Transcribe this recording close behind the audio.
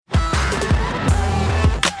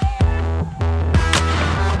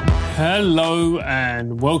Hello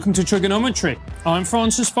and welcome to Trigonometry. I'm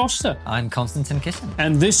Francis Foster. I'm Konstantin Kisin.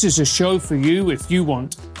 And this is a show for you if you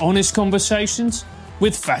want honest conversations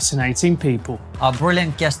with fascinating people. Our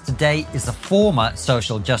brilliant guest today is a former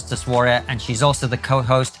social justice warrior, and she's also the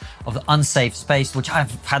co-host of The Unsafe Space, which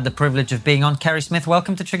I've had the privilege of being on. Keri Smith,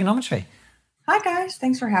 welcome to Trigonometry. Hi, guys.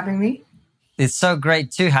 Thanks for having me. It's so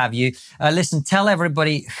great to have you. Listen, tell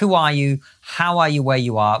everybody, who are you? How are you where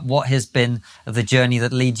you are? What has been the journey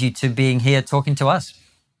that leads you to being here talking to us?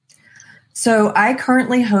 So I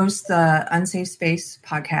currently host the Unsafe Space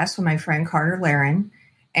podcast with my friend Carter Laren.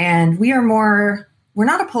 And we're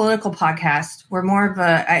not a political podcast. We're more of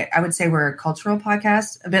I would say we're a cultural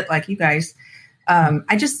podcast, a bit like you guys.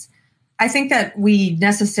 I think that we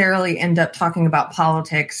necessarily end up talking about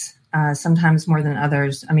politics sometimes more than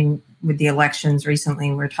others. I mean, with the elections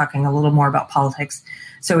recently, we're talking a little more about politics.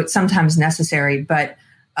 So it's sometimes necessary, but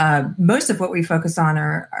most of what we focus on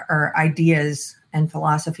are ideas and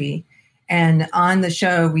philosophy. And on the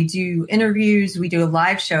show, we do interviews. We do a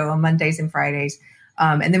live show on Mondays and Fridays.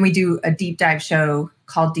 And then we do a deep dive show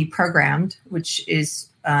called Deprogrammed, which is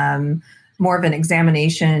more of an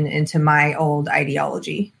examination into my old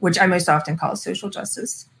ideology, which I most often call social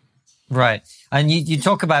justice. Right. And you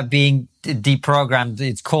talk about being deprogrammed.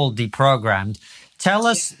 It's called Deprogrammed. Tell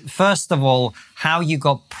us, first of all, how you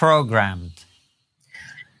got programmed.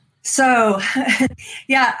 So,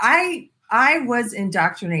 yeah, I was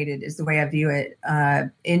indoctrinated, is the way I view it,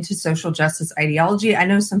 into social justice ideology. I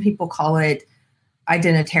know some people call it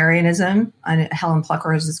identitarianism. Helen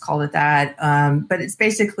Pluckers has called it that. But it's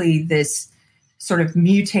basically this sort of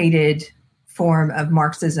mutated form of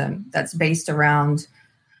Marxism that's based around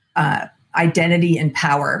identity and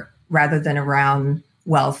power rather than around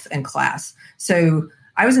wealth and class. So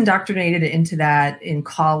I was indoctrinated into that in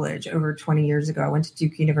college over 20 years ago. I went to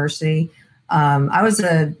Duke University. I was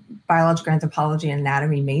a biological anthropology and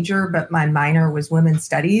anatomy major, but my minor was women's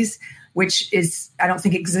studies, which I don't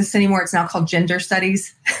think exists anymore. It's now called gender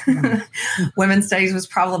studies. Women's studies was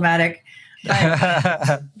problematic.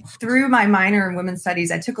 But through my minor in women's studies,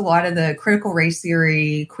 I took a lot of the critical race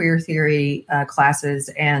theory, queer theory classes.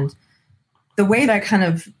 And the way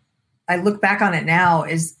that I look back on it now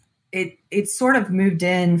is it sort of moved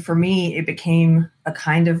in for me. It became a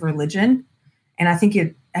kind of religion. And I think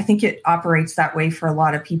it operates that way for a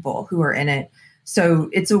lot of people who are in it. So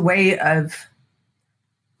it's a way of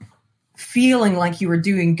feeling like you are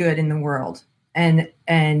doing good in the world. And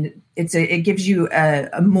it gives you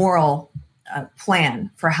a moral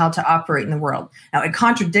plan for how to operate in the world. Now, it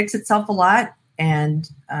contradicts itself a lot, and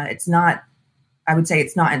I would say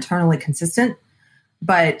it's not internally consistent,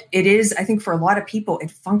 but it is, I think for a lot of people,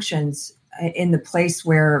 it functions in the place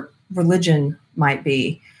where religion might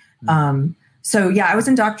be. So yeah, I was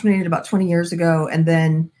indoctrinated about 20 years ago. And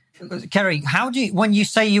then Keri, when you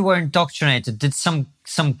say you were indoctrinated, did some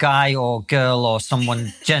guy or girl or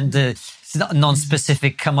someone gender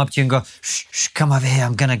non-specific come up to you and go, shh, come over here,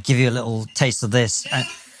 I'm going to give you a little taste of this?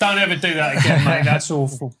 Don't ever do that again, mate. That's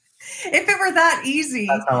awful. If it were that easy,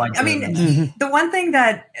 the one thing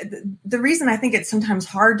the reason I think it's sometimes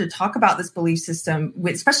hard to talk about this belief system,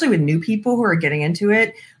 especially with new people who are getting into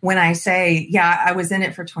it, when I say, yeah, I was in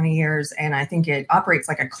it for 20 years and I think it operates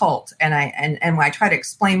like a cult. And when I try to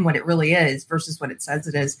explain what it really is versus what it says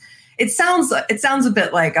it is, it sounds a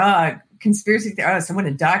bit like, conspiracy theory, someone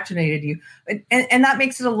indoctrinated you. And that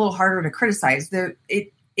makes it a little harder to criticize.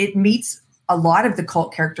 It meets a lot of the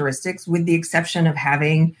cult characteristics with the exception of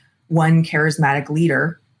having one charismatic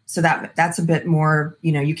leader. So that's a bit more,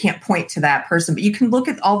 you can't point to that person, but you can look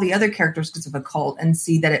at all the other characteristics of a cult and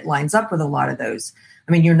see that it lines up with a lot of those.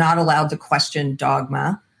 I mean, you're not allowed to question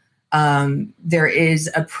dogma. There is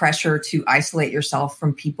a pressure to isolate yourself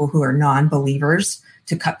from people who are non-believers,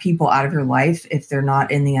 to cut people out of your life if they're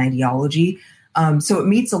not in the ideology. So it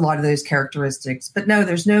meets a lot of those characteristics, but no,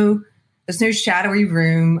 there's no shadowy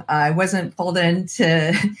room. I wasn't pulled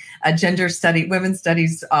into a women's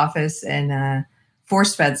studies office and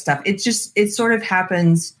force-fed stuff. It sort of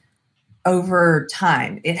happens over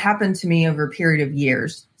time. It happened to me over a period of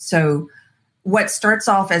years. So what starts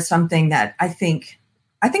off as something that I think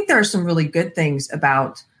there are some really good things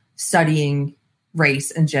about studying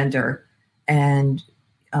race and gender and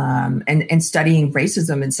studying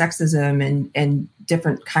racism and sexism and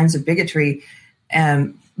different kinds of bigotry.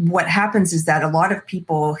 What happens is that a lot of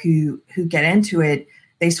people who get into it,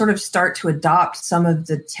 they sort of start to adopt some of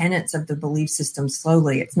the tenets of the belief system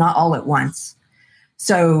slowly. It's not all at once.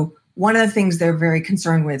 So one of the things they're very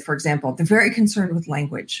concerned with, for example, they're very concerned with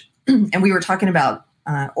language. And we were talking about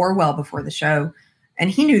Orwell before the show, and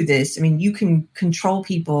he knew this. I mean, you can control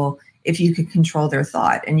people if you can control their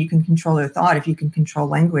thought, and you can control their thought if you can control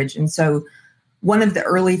language. And so one of the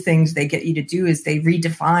early things they get you to do is they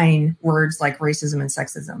redefine words like racism and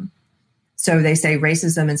sexism. So they say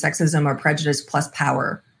racism and sexism are prejudice plus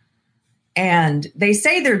power. And they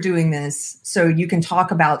say they're doing this so you can talk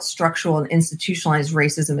about structural and institutionalized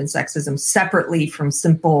racism and sexism separately from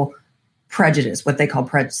simple prejudice, what they call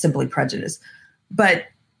simply prejudice. But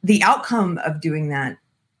the outcome of doing that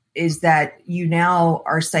is that you now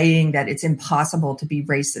are saying that it's impossible to be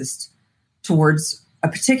racist towards a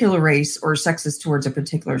particular race or sexist towards a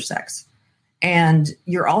particular sex. And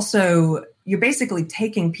you're basically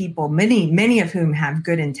taking people, many of whom have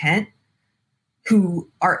good intent, who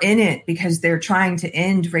are in it because they're trying to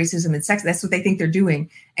end racism and sex. That's what they think they're doing.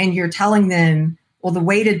 And you're telling them, well, the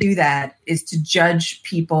way to do that is to judge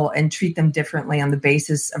people and treat them differently on the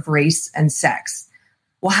basis of race and sex.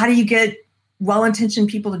 Well, how do you get well-intentioned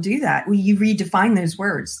people to do that? Well, you redefine those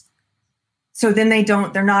words. So then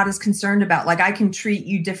they're not as concerned about, like, I can treat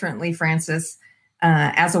you differently, Francis,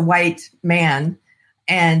 as a white man,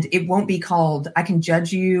 and it won't be called, I can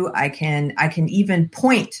judge you. I can even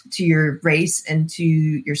point to your race and to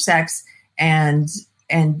your sex, and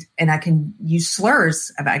I can use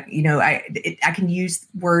slurs about, I can use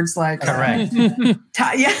words like, correct. I'm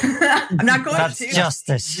not going That's to.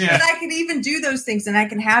 justice. Yeah. But I can even do those things, and I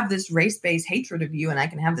can have this race-based hatred of you, and I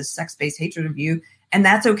can have this sex-based hatred of you. And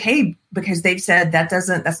that's okay, because they've said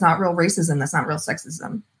that's not real racism. That's not real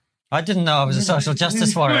sexism. I didn't know I was a social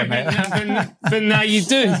justice warrior, mate. but now you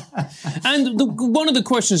do. And one of the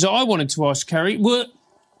questions that I wanted to ask, Keri, were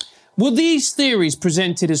these theories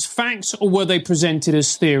presented as facts, or were they presented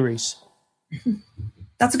as theories?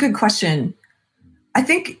 That's a good question. I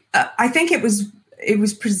think it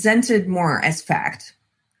was presented more as fact,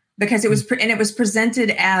 because it was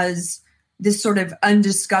presented as this sort of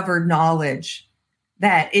undiscovered knowledge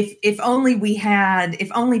that if only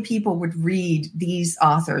people would read these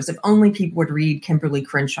authors, if only people would read Kimberly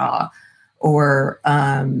Crenshaw or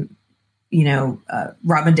Robin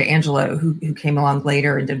DiAngelo, who came along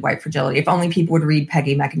later and did White Fragility, if only people would read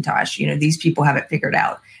Peggy McIntosh, these people have it figured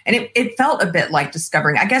out. And it felt a bit like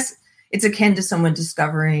discovering, I guess it's akin to someone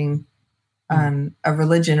discovering a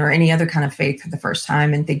religion or any other kind of faith for the first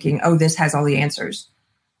time and thinking, oh, this has all the answers.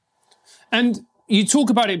 And you talk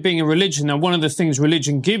about it being a religion. Now, one of the things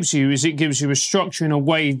religion gives you is it gives you a structure in a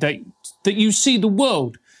way that you see the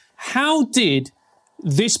world. How did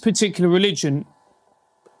this particular religion,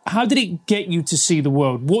 how did it get you to see the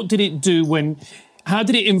world? What did it do how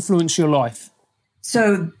did it influence your life?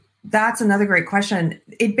 So that's another great question.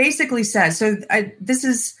 It basically says, this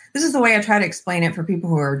is the way I try to explain it for people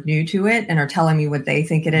who are new to it and are telling me what they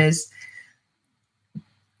think it is.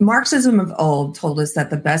 Marxism of old told us that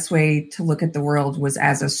the best way to look at the world was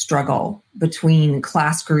as a struggle between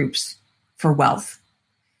class groups for wealth.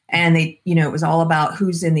 And it was all about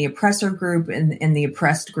who's in the oppressor group and in the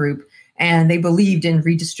oppressed group. And they believed in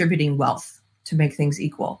redistributing wealth to make things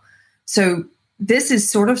equal. So this is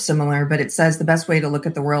sort of similar, but it says the best way to look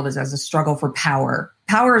at the world is as a struggle for power.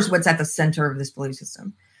 Power is what's at the center of this belief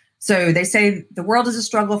system. So they say the world is a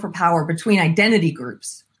struggle for power between identity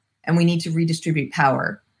groups, and we need to redistribute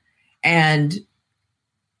power. And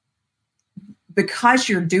because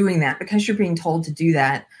you're doing that, because you're being told to do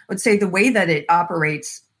that, I would say the way that it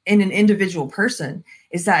operates in an individual person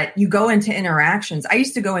is that you go into interactions. I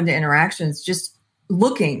used to go into interactions just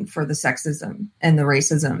looking for the sexism and the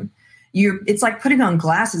racism. It's like putting on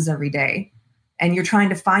glasses every day, and you're trying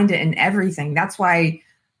to find it in everything. That's why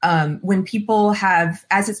when people have,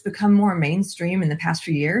 as it's become more mainstream in the past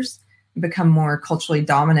few years, become more culturally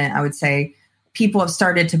dominant, I would say, people have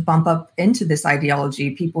started to bump up into this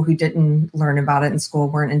ideology. People who didn't learn about it in school,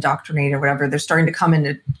 weren't indoctrinated or whatever, they're starting to come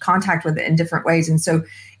into contact with it in different ways. And so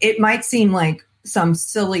it might seem like some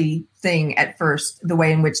silly thing at first, the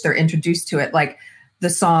way in which they're introduced to it, like the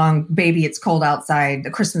song, Baby, It's Cold Outside,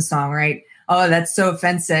 the Christmas song, right? Oh, that's so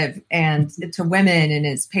offensive and to women, and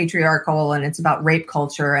it's patriarchal, and it's about rape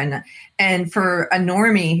culture. And for a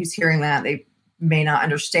normie who's hearing that, they may not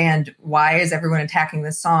understand why is everyone attacking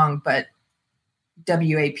this song, but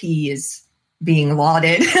WAP is being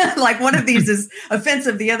lauded. Like one of these is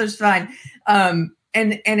offensive, the other's fine. And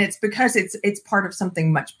it's because it's part of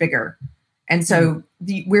something much bigger. And so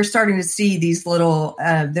we're starting to see these little,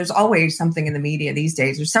 there's always something in the media these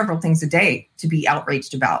days. There's several things a day to be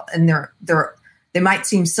outraged about. And they might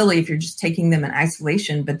seem silly if you're just taking them in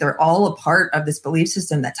isolation, but they're all a part of this belief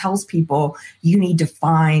system that tells people you need to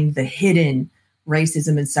find the hidden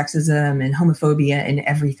racism and sexism and homophobia and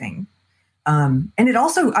everything. And it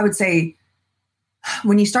also, I would say,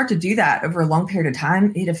 when you start to do that over a long period of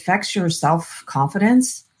time, it affects your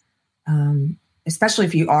self-confidence especially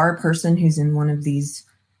if you are a person who's in one of these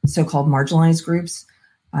so-called marginalized groups.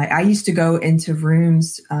 I used to go into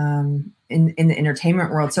rooms in the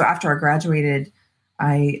entertainment world. So after I graduated,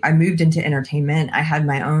 I moved into entertainment. I had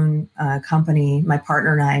my own company. My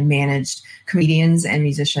partner and I managed comedians and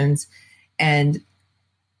musicians. And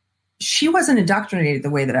she wasn't indoctrinated the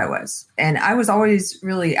way that I was. And I was always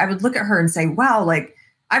I would look at her and say, wow, like,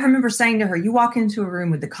 I remember saying to her, you walk into a room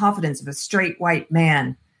with the confidence of a straight white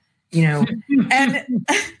man, and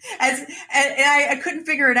I couldn't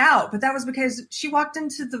figure it out. But that was because she walked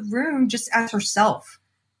into the room just as herself.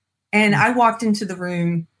 And I walked into the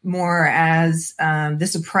room more as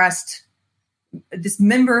this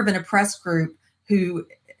member of an oppressed group who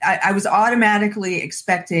I was automatically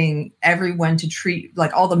expecting everyone to treat,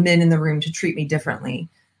 like all the men in the room, to treat me differently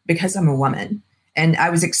because I'm a woman. And I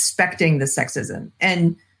was expecting the sexism.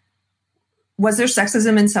 And was there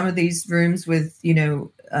sexism in some of these rooms with,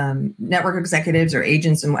 network executives or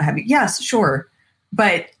agents and what have you? Yes, sure.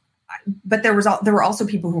 But there were also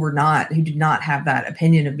people who did not have that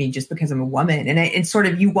opinion of me just because I'm a woman. And it's sort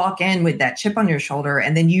of, you walk in with that chip on your shoulder,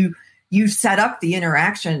 and then you set up the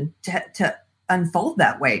interaction to unfold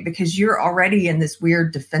that way because you're already in this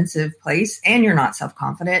weird defensive place, and you're not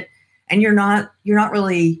self-confident, and you're not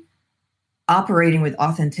really operating with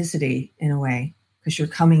authenticity in a way, because you're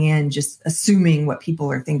coming in just assuming what people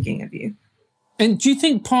are thinking of you. And do you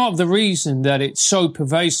think part of the reason that it's so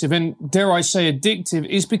pervasive and, dare I say, addictive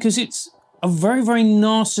is because it's a very, very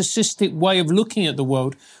narcissistic way of looking at the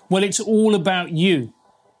world? Well, it's all about you.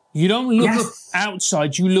 You don't look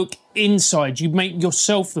outside, you look inside. You make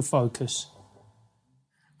yourself the focus.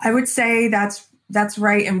 I would say that's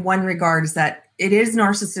right in one regard, is that it is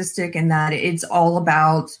narcissistic and that it's all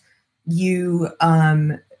about you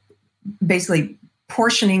basically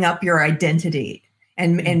portioning up your identity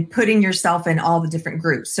and putting yourself in all the different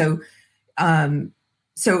groups. So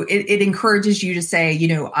it encourages you to say,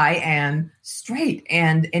 I am straight,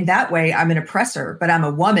 and in that way I'm an oppressor, but I'm a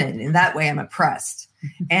woman, in that way I'm oppressed,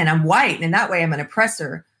 and I'm white, and in that way I'm an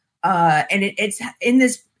oppressor. And it's in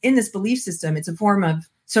this belief system, it's a form of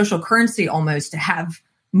social currency almost to have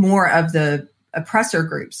more of the oppressor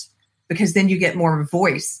groups, because then you get more of a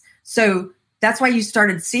voice. So that's why you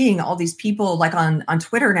started seeing all these people like on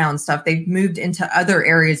Twitter now and stuff. They've moved into other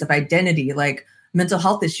areas of identity, like mental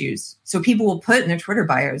health issues. So people will put in their Twitter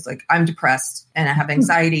bios, like, I'm depressed and I have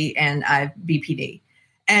anxiety and I have BPD.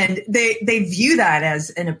 And they view that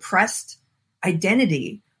as an oppressed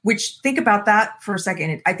identity, which, think about that for a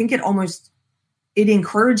second. I think it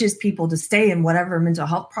encourages people to stay in whatever mental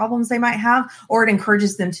health problems they might have, or it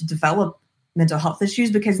encourages them to develop mental health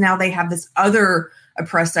issues because now they have this other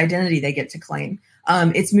oppressed identity they get to claim.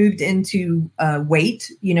 It's moved into weight,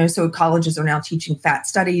 so colleges are now teaching fat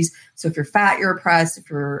studies. So if you're fat, you're oppressed. If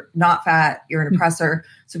you're not fat, you're an oppressor.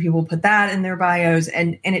 So people put that in their bios,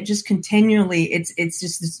 and it just continually, it's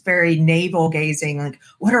just this very navel gazing, like,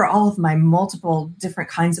 what are all of my multiple different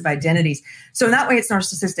kinds of identities? So in that way, it's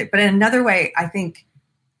narcissistic. But in another way, I think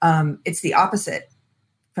it's the opposite,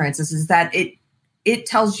 Francis, is that it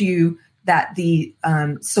tells you that the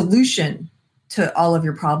solution to all of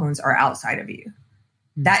your problems are outside of you.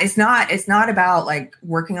 That it's not about like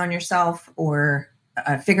working on yourself or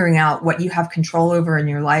figuring out what you have control over in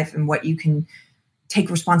your life and what you can take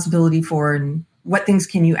responsibility for and what things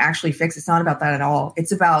can you actually fix. It's not about that at all.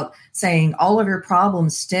 It's about saying all of your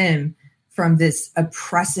problems stem from this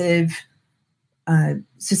oppressive,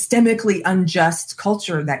 systemically unjust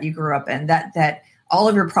culture that you grew up in, that all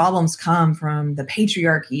of your problems come from the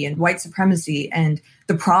patriarchy and white supremacy. And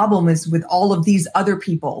the problem is with all of these other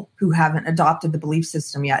people who haven't adopted the belief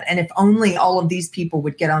system yet. And if only all of these people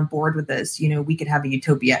would get on board with this, we could have a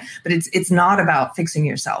utopia. But it's not about fixing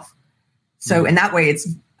yourself. So in that way, it's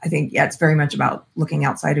very much about looking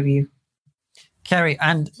outside of you. Keri,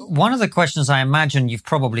 and one of the questions I imagine you've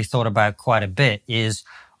probably thought about quite a bit is,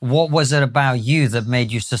 what was it about you that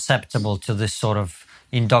made you susceptible to this sort of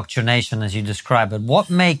indoctrination, as you describe it? What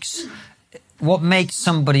makes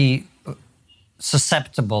somebody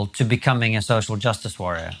susceptible to becoming a social justice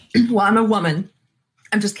warrior? Well, I'm a woman.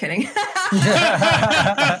 I'm just kidding.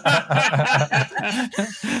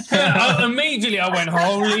 Immediately I went,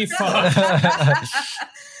 holy fuck.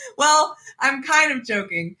 Well, I'm kind of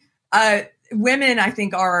joking. Women, I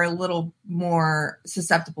think, are a little more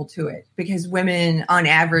susceptible to it because women on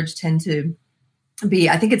average tend to be,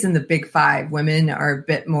 I think it's in the big five, women are a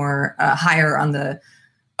bit more higher on the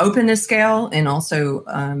openness scale. And also,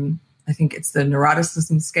 I I think it's the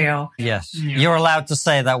neuroticism scale. Yes. You're allowed to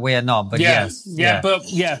say that we are not, but yes. But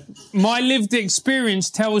my lived experience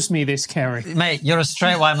tells me this, Keri. Mate, you're a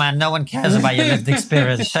straight white man. No one cares about your lived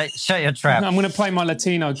experience. Shut your trap. I'm going to play my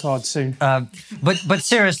Latino card soon. But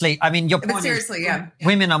seriously, I mean,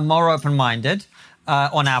 women are more open-minded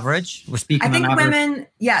on average. We're speaking. I think women,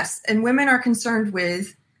 yes, and women are concerned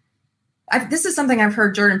with. This is something I've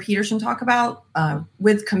heard Jordan Peterson talk about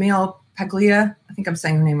with Camille Paglia. I think I'm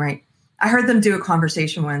saying her name right. I heard them do a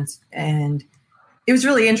conversation once, and it was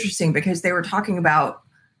really interesting because they were talking about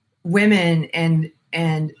women, and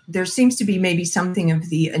there seems to be maybe something of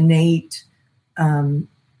the innate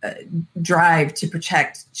drive to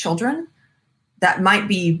protect children that might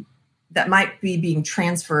be being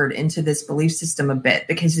transferred into this belief system a bit,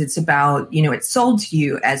 because it's about, it's sold to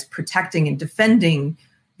you as protecting and defending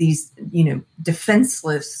these,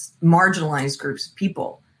 defenseless, marginalized groups of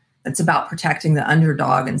people. That's about protecting the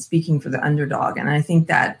underdog and speaking for the underdog. And I think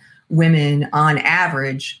that women on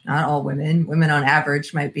average, not all women on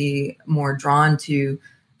average might be more drawn to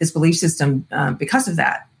this belief system because of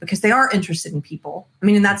that, because they are interested in people. I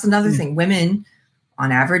mean, and that's another thing. Women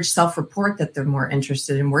on average self-report that they're more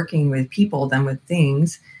interested in working with people than with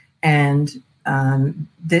things. And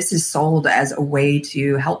this is sold as a way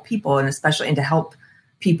to help people, and especially to help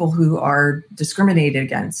people who are discriminated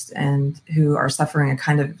against and who are suffering a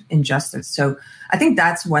kind of injustice. So I think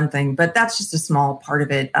that's one thing, but that's just a small part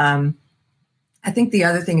of it. I think the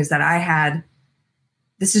other thing is that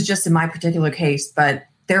this is just in my particular case, but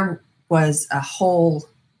there was a hole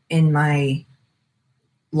in my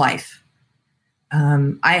life.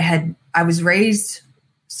 I was raised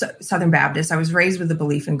Southern Baptist. I was raised with a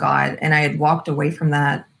belief in God, and I had walked away from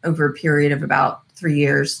that over a period of about 3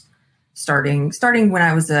 years. Starting when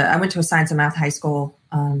I went to a science and math high school.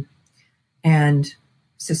 And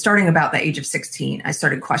so starting about the age of 16, I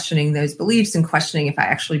started questioning those beliefs and questioning if I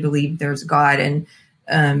actually believed there's a God. And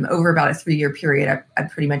over about a 3-year period, I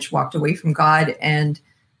pretty much walked away from God. And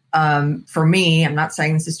for me, I'm not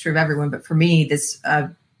saying this is true of everyone, but for me, this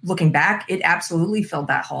looking back, it absolutely filled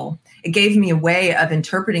that hole. It gave me a way of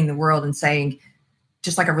interpreting the world and saying,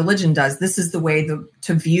 just like a religion does, this is the way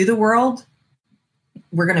to view the world.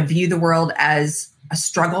 We're going to view the world as a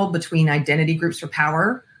struggle between identity groups for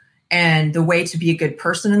power. And the way to be a good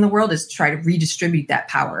person in the world is to try to redistribute that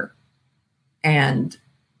power. And,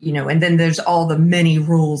 and then there's all the many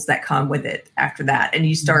rules that come with it after that. And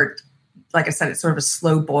you start, like I said, it's sort of a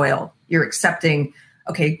slow boil. You're accepting,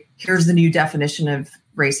 okay, here's the new definition of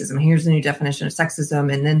racism. Here's the new definition of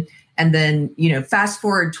sexism. And then, fast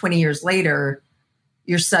forward 20 years later,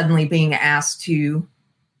 you're suddenly being asked to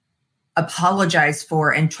apologize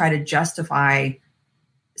for and try to justify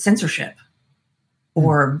censorship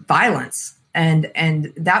or violence. And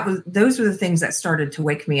those were the things that started to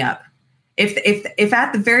wake me up. If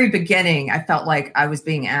at the very beginning, I felt like I was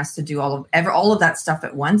being asked to do all of that stuff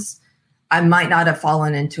at once, I might not have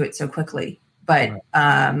fallen into it so quickly, but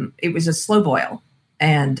it was a slow boil.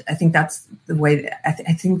 And I think that's the way, I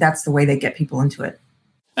think that's the way they get people into it.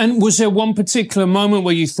 And was there one particular moment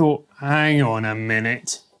where you thought, hang on a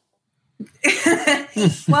minute?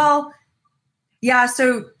 Well, yeah.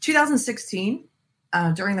 So 2016,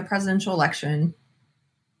 during the presidential election,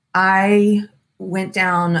 I went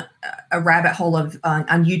down a rabbit hole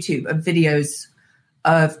on YouTube of videos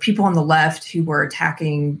of people on the left who were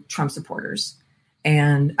attacking Trump supporters.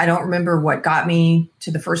 And I don't remember what got me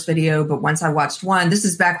to the first video, but once I watched one, this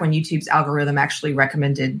is back when YouTube's algorithm actually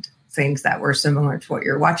recommended things that were similar to what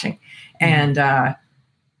you're watching. Mm-hmm. And,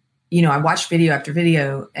 I watched video after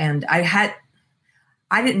video, and I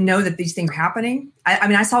didn't know that these things were happening. I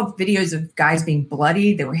mean, I saw videos of guys being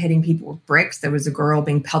bloody. They were hitting people with bricks. There was a girl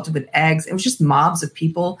being pelted with eggs. It was just mobs of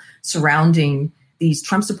people surrounding these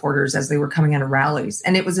Trump supporters as they were coming out of rallies.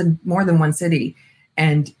 And it was in more than one city.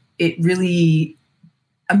 And it really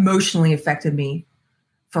emotionally affected me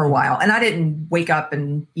for a while. And I didn't wake up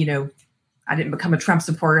and, I didn't become a Trump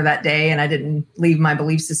supporter that day, and I didn't leave my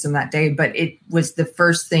belief system that day, but it was the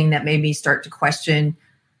first thing that made me start to question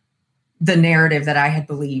the narrative that I had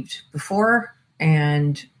believed before.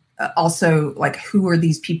 And also, like, who are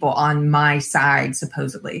these people on my side,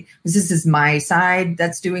 supposedly? Because this is my side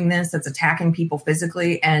that's doing this, that's attacking people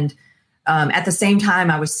physically. And at the same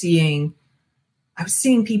time, I was seeing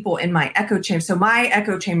people in my echo chamber. So my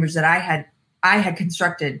echo chambers that I had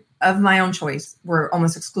constructed of my own choice were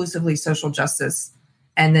almost exclusively social justice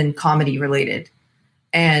and then comedy related.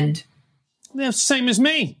 And yeah, same as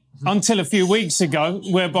me until a few weeks ago,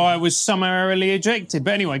 whereby I was summarily ejected.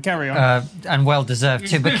 But anyway, carry on. And well deserved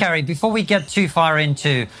too. But Keri, before we get too far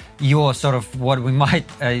into your sort of what we might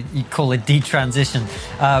call a detransition,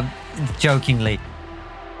 jokingly.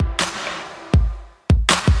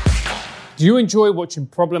 Do you enjoy watching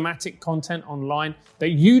problematic content online that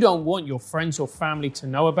you don't want your friends or family to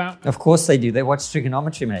know about? Of course they do. They watch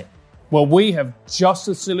trigonometry, mate. Well, we have just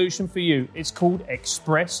a solution for you. It's called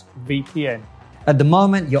ExpressVPN. At the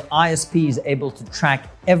moment, your ISP is able to track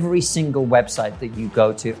every single website that you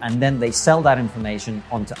go to, and then they sell that information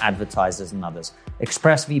onto advertisers and others.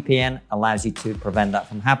 ExpressVPN allows you to prevent that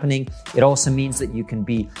from happening. It also means that you can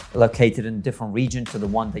be located in a different region to the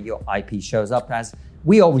one that your IP shows up as.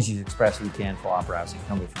 We always use ExpressVPN for our browsing,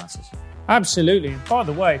 don't we, Francis? Absolutely. And by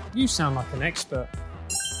the way, you sound like an expert.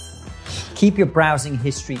 Keep your browsing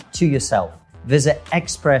history to yourself. Visit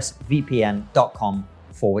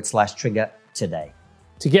expressvpn.com/trigger today.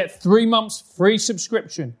 To get 3 months free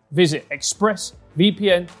subscription, visit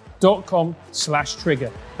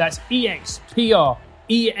expressvpn.com/trigger. That's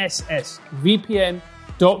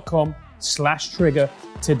expressvpn.com/trigger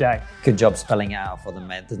today. Good job spelling it out for them,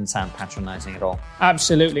 mate. It doesn't sound patronizing at all.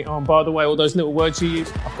 Absolutely. Oh, and by the way, all those little words you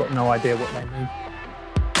use, I've got no idea what they mean.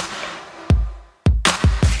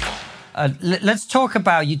 Let's talk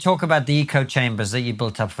about the echo chambers that you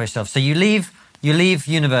built up for yourself. So you leave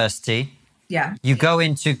university. Yeah. You go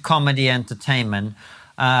into comedy entertainment.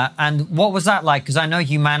 And what was that like? Because I know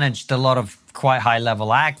you managed a lot of quite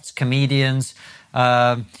high-level acts, comedians.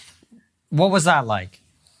 What was that like?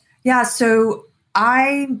 Yeah, so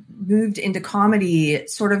I moved into comedy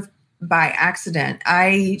sort of by accident.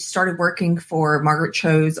 I started working for Margaret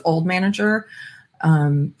Cho's old manager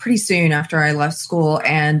pretty soon after I left school.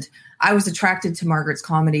 And I was attracted to Margaret's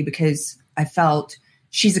comedy because I felt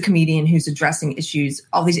she's a comedian who's addressing issues,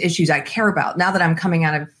 all these issues I care about. Now that I'm coming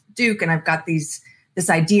out of Duke and I've got this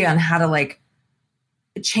idea on how to like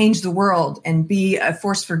change the world and be a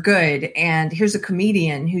force for good. And here's a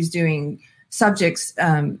comedian who's doing subjects.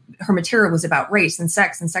 Her material was about race and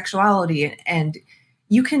sex and sexuality. And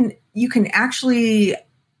you can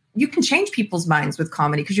change people's minds with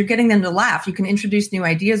comedy because you're getting them to laugh. You can introduce new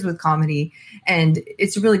ideas with comedy, and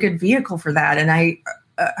it's a really good vehicle for that. And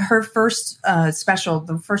her first special,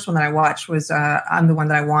 the first one that I watched was I'm the One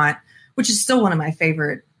That I Want, which is still one of my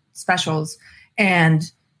favorite specials.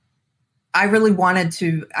 And I really wanted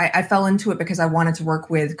to, I fell into it because I wanted to work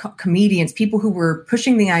with comedians, people who were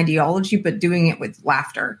pushing the ideology, but doing it with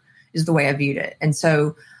laughter is the way I viewed it. And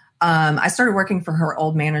so I started working for her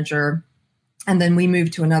old manager, and then we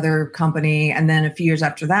moved to another company. And then a few years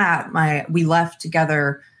after that, we left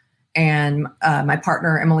together, and my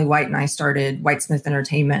partner, Emily White, and I started Whitesmith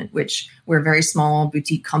Entertainment, which we're a very small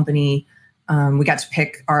boutique company. We got to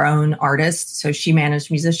pick our own artists. So she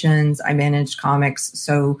managed musicians. I managed comics.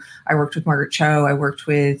 So I worked with Margaret Cho. I worked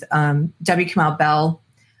with Debbie Kamau Bell,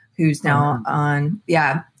 who's now on.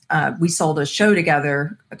 Yeah. We sold a show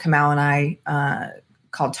together, Kamau and I,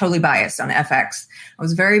 called Totally Biased on FX. I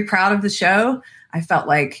was very proud of the show. I felt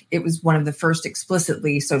like it was one of the first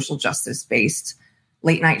explicitly social justice based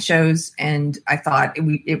late night shows. And I thought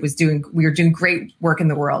we were doing great work in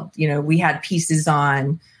the world. You know, we had pieces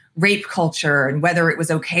on rape culture and whether it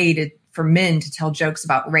was okay for men to tell jokes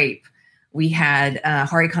about rape. We had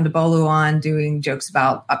Hari Kondabolu on doing jokes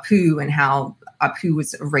about Apu and how Apu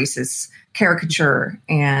was a racist caricature.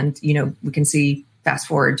 And, you know, we can see fast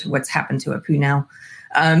forward to what's happened to Apu now.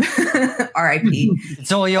 R.I.P.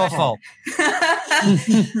 It's all your fault.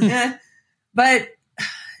 But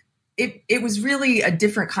it was really a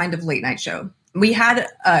different kind of late night show. We had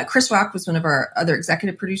Chris Rock was one of our other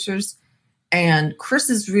executive producers, and Chris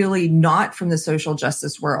is really not from the social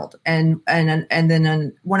justice world. And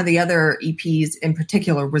then one of the other EPs in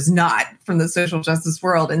particular was not from the social justice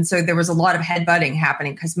world. And so there was a lot of headbutting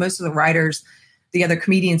happening because most of the writers, the other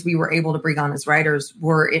comedians we were able to bring on as writers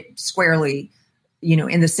were squarely, you know,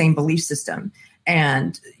 in the same belief system.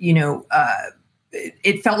 And, you know,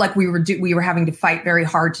 it felt like we were having to fight very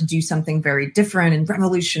hard to do something very different and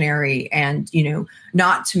revolutionary and, you know,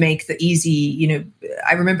 not to make the easy, you know,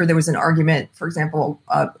 I remember there was an argument, for example,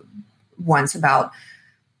 once about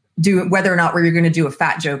whether or not we were going to do a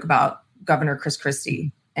fat joke about Governor Chris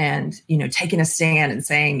Christie and, you know, taking a stand and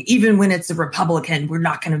saying, even when it's a Republican, we're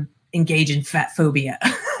not going to engage in fat phobia.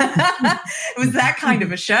 It was that kind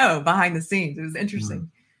of a show behind the scenes. It was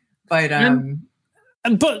interesting. But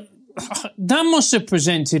that must have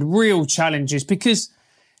presented real challenges because,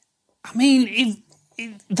 I mean,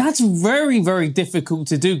 that's very, very difficult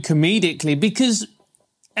to do comedically because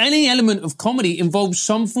any element of comedy involves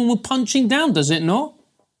some form of punching down, does it not?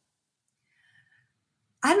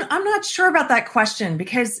 I'm not sure about that question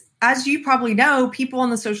because, as you probably know, people on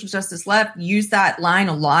the social justice left use that line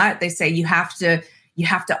a lot. They say you have to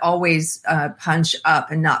always punch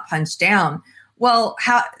up and not punch down. Well,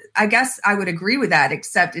 I guess I would agree with that,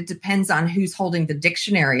 except it depends on who's holding the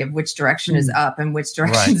dictionary of which direction is up and which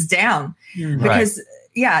direction is down. Because,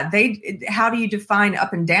 how do you define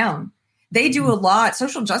up and down? They do a lot.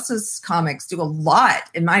 Social justice comics do a lot,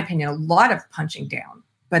 in my opinion, a lot of punching down,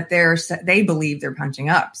 but they believe they're punching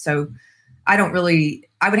up. So I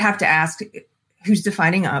would have to ask who's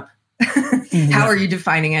defining up. How are you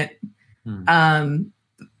defining it?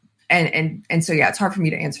 And so, it's hard for me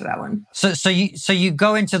to answer that one. So you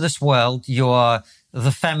go into this world, you're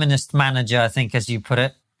the feminist manager, I think, as you put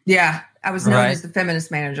it. Yeah, I was known as the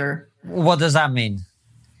feminist manager. What does that mean?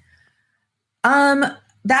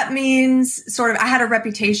 That means sort of, I had a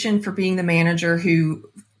reputation for being the manager who,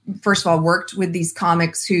 first of all, worked with these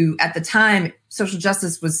comics who, at the time, social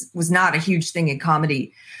justice was not a huge thing in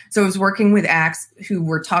comedy. So I was working with acts who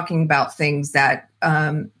were talking about things that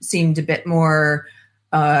seemed a bit more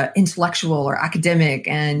intellectual or academic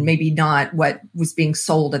and maybe not what was being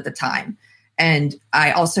sold at the time. And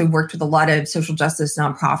I also worked with a lot of social justice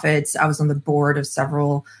nonprofits. I was on the board of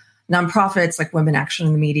several nonprofits like Women Action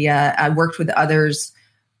in the Media. I worked with others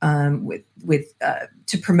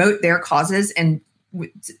to promote their causes and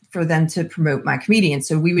for them to promote my comedians.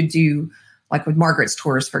 So we would do, like with Margaret's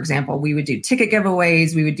Tours, for example, we would do ticket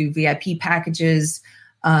giveaways, we would do VIP packages.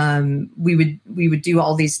 We would do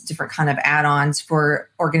all these different kind of add-ons for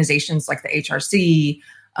organizations like the HRC,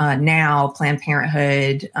 Now, Planned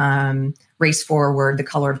Parenthood, Race Forward, The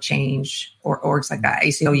Color of Change, or orgs like that,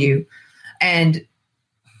 ACLU. And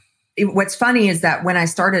what's funny is that when I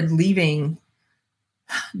started leaving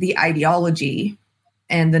the ideology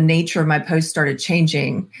and the nature of my posts started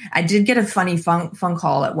changing, I did get a funny phone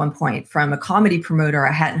call at one point from a comedy promoter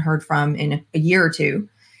I hadn't heard from in a year or two.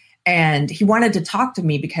 And he wanted to talk to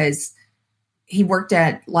me because he worked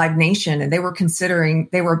at Live Nation and they were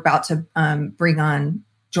about to bring on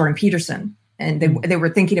Jordan Peterson. And they were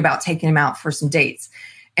thinking about taking him out for some dates.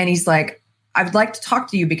 And he's like, I would like to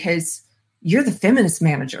talk to you because you're the feminist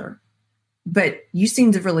manager, but you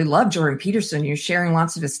seem to really love Jordan Peterson. You're sharing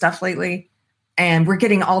lots of his stuff lately. And we're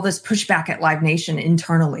getting all this pushback at Live Nation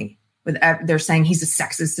internally. They're saying he's a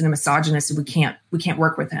sexist and a misogynist and we can't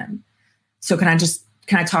work with him. So can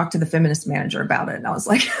I talk to the feminist manager about it? And I was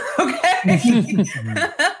like, okay.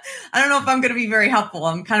 I don't know if I'm going to be very helpful.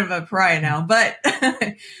 I'm kind of a pariah now, but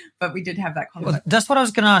we did have that conversation. Well, that's what I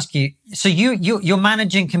was going to ask you. So you're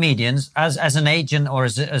managing comedians as an agent or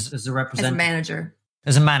as a representative? As a manager.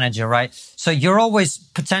 As a manager, right? So you're always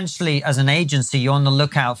potentially, as an agency, you're on the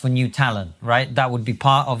lookout for new talent, right? That would be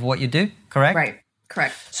part of what you do, correct? Right,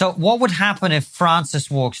 correct. So what would happen if Francis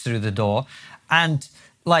walks through the door and,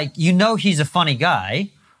 like, he's a funny guy,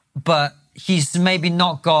 but he's maybe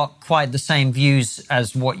not got quite the same views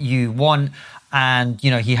as what you want, and,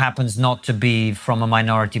 he happens not to be from a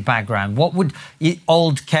minority background. What would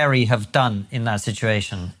old Keri have done in that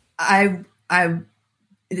situation?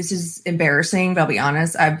 This is embarrassing, but I'll be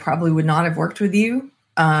honest, I probably would not have worked with you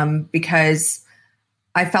because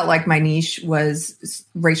I felt like my niche was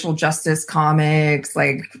racial justice comics,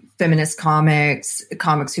 like feminist comics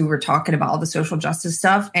who were talking about all the social justice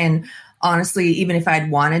stuff. And honestly, even if I'd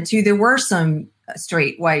wanted to, there were some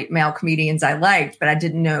straight white male comedians I liked, but I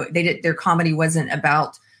didn't know their comedy wasn't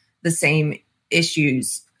about the same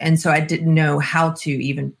issues. And so I didn't know how to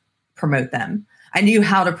even promote them. I knew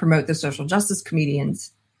how to promote the social justice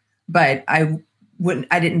comedians, but I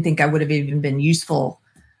didn't think I would have even been useful.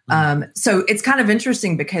 So it's kind of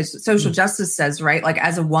interesting because social justice says, right, like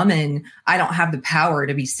as a woman, I don't have the power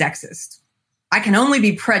to be sexist. I can only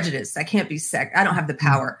be prejudiced. I can't be I don't have the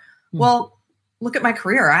power. Well, look at my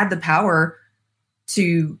career. I had the power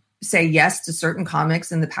to say yes to certain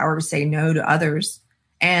comics and the power to say no to others.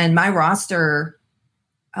 And my roster,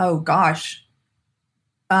 oh gosh,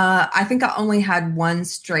 I think I only had one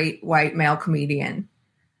straight white male comedian.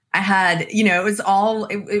 I had,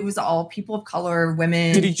 it was all people of color,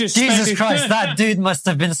 women. Did he just Jesus Christ, that dude must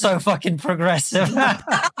have been so fucking progressive.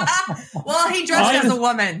 Well, he dressed as a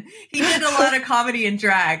woman. He did a lot of comedy and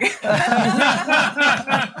drag.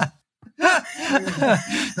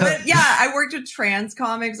 But yeah, I worked with trans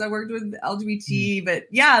comics. I worked with LGBT, but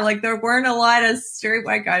yeah, like there weren't a lot of straight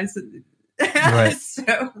white guys. Right.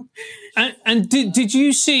 So, and did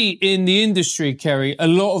you see in the industry, Keri, a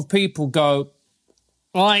lot of people go,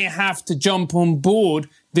 I have to jump on board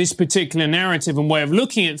this particular narrative and way of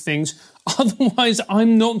looking at things. Otherwise,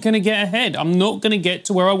 I'm not going to get ahead. I'm not going to get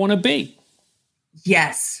to where I want to be.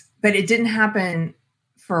 Yes, but it didn't happen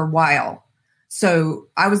for a while. So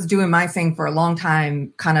I was doing my thing for a long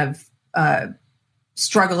time, kind of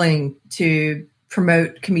struggling to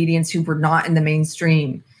promote comedians who were not in the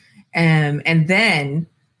mainstream. And then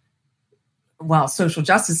well, social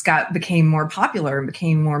justice became more popular and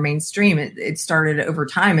became more mainstream. It started over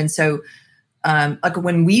time. And so like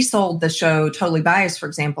when we sold the show Totally Biased, for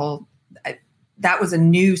example, that was a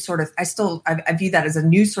new sort of, I view that as a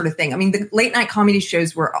new sort of thing. I mean, the late night comedy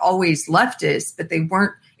shows were always leftist, but they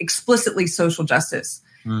weren't explicitly social justice.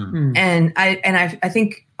 And I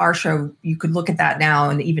think our show, you could look at that now,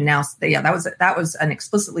 and even now, that was an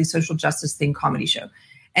explicitly social justice themed comedy show.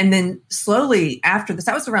 And then slowly after this,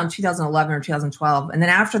 that was around 2011 or 2012. And then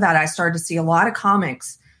after that, I started to see a lot of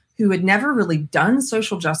comics who had never really done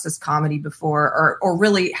social justice comedy before, or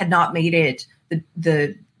really had not made it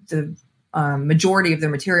the majority of their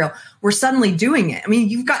material, were suddenly doing it. I mean,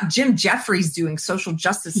 you've got Jim Jeffries doing social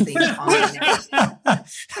justice themed comedy now.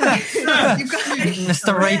 You've got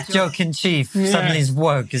Mr. Rape Joke in Chief. Yeah. Suddenly he's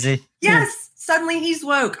woke, is he? Yes. Suddenly he's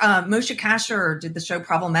woke. Moshe Kasher did the show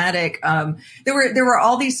Problematic. There were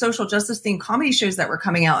all these social justice themed comedy shows that were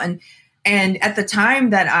coming out. And at the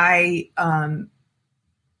time that I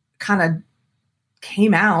kind of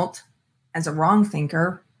came out as a wrong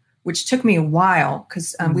thinker, which took me a while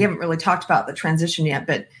because we haven't really talked about the transition yet,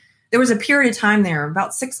 but there was a period of time there,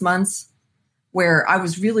 about 6 months, where I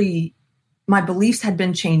was really, my beliefs had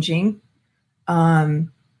been changing. I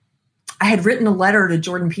had written a letter to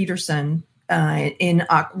Jordan Peterson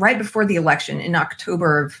right before the election in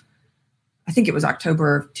October of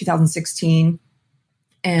 2016,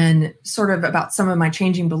 and sort of about some of my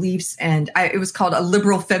changing beliefs. And it was called A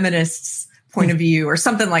Liberal Feminist's Point of View or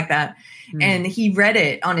something like that. And he read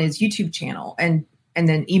it on his YouTube channel and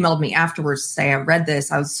then emailed me afterwards to say, I read this.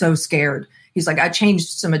 I was so scared. He's like, I changed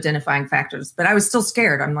some identifying factors, but I was still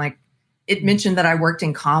scared. I'm like, it mentioned that I worked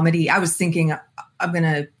in comedy. I was thinking I'm going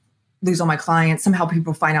to lose all my clients. Somehow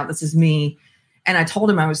people find out this is me. And I told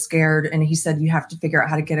him I was scared. And he said, you have to figure out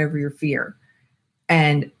how to get over your fear.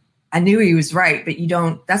 And I knew he was right, but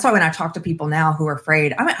that's why when I talk to people now who are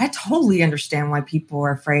afraid, I totally understand why people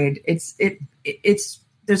are afraid.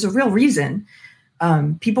 There's a real reason.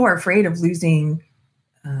 People are afraid of losing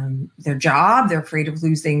their job. They're afraid of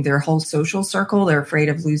losing their whole social circle. They're afraid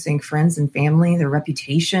of losing friends and family, their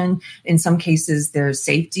reputation. In some cases, their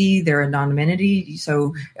safety, their anonymity.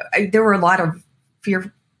 So there were a lot of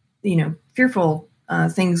fearful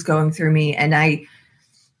things going through me. And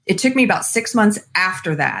it took me about 6 months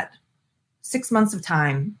after that, 6 months of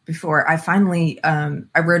time before I finally,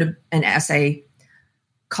 I wrote an essay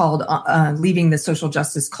called Leaving the Social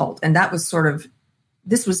Justice Cult. And that was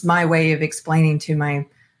this was my way of explaining to my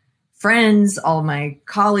friends, all my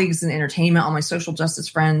colleagues in entertainment, all my social justice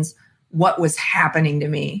friends, what was happening to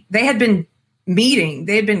me. They had been meeting.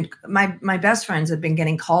 My best friends had been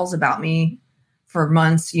getting calls about me for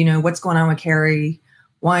months. What's going on with Keri?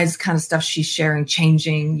 Why is the kind of stuff she's sharing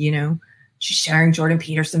changing? She's sharing Jordan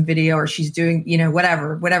Peterson video, or she's doing,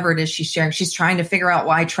 whatever it is she's sharing. She's trying to figure out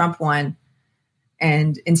why Trump won.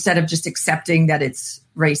 And instead of just accepting that it's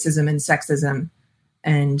racism and sexism.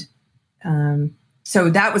 And so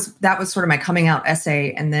that was sort of my coming out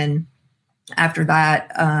essay. And then after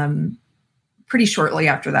that, pretty shortly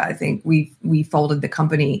after that, I think we folded the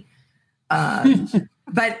company.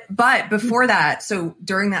 But before that, so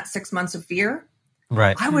during that 6 months of fear,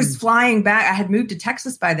 right, I was flying back. I had moved to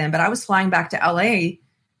Texas by then, but I was flying back to LA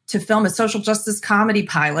to film a social justice comedy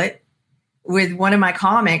pilot with one of my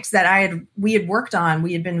comics that we had worked on.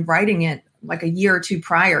 We had been writing it like a year or two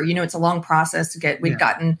prior. It's a long process to get. We'd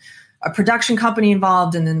gotten a production company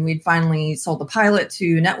involved, and then we'd finally sold the pilot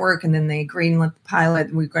to a network, and then they greenlit the pilot,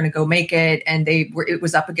 and we were going to go make it. And it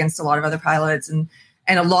was up against a lot of other pilots, and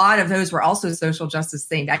a lot of those were also social justice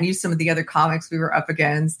themed. I knew some of the other comics we were up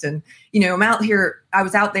against, and I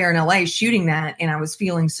was out there in LA shooting that, and I was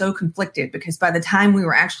feeling so conflicted because by the time we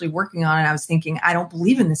were actually working on it, I was thinking, I don't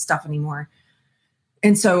believe in this stuff anymore.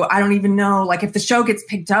 And so I don't even know, like, if the show gets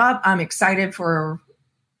picked up, I'm excited for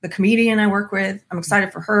the comedian I work with. I'm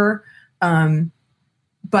excited for her.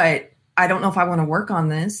 But I don't know if I want to work on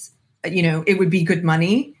this. It would be good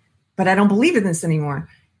money, but I don't believe in this anymore.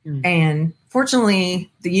 And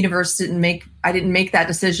fortunately, the universe I didn't make that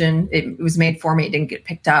decision. It was made for me. It didn't get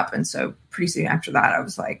picked up. And so pretty soon after that, I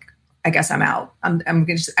was like, I guess I'm out. I'm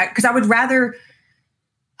going to, because I would rather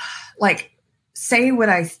say what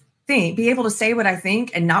I think, be able to say what I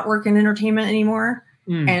think and not work in entertainment anymore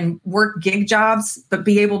and work gig jobs, but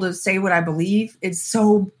be able to say what I believe. It's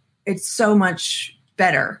so much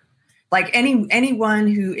better. Like anyone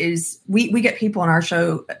who is, we get people on our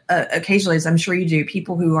show occasionally, as I'm sure you do,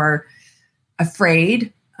 people who are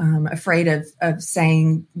afraid of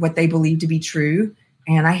saying what they believe to be true.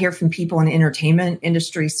 And I hear from people in the entertainment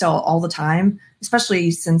industry still all the time,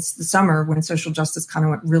 especially since the summer when social justice kind of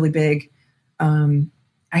went really big.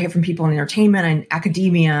 I hear from people in entertainment and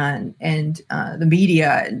academia and the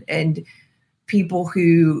media and people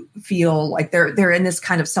who feel like they're in this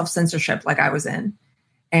kind of self-censorship like I was in.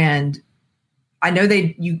 And I know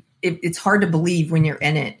it's hard to believe when you're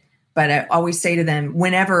in it, but I always say to them,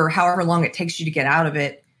 however long it takes you to get out of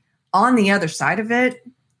it, on the other side of it,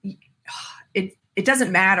 it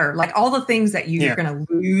doesn't matter. Like all the things that you're going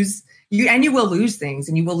to lose, you will lose things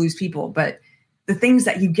and you will lose people, but the things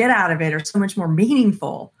that you get out of it are so much more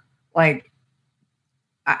meaningful. Like,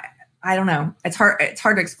 I don't know. It's hard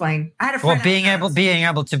to explain. I had a friend. Well, being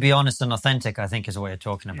able to be honest and authentic, I think, is what you're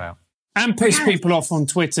talking about. And piss people off on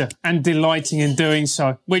Twitter and delighting in doing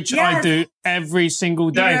so, which I do every single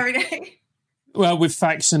day. Every day. Well, with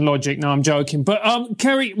facts and logic. No, I'm joking. But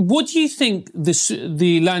Keri, what do you think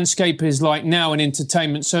the landscape is like now in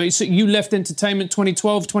entertainment? So you left entertainment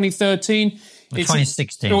 2012, 2013.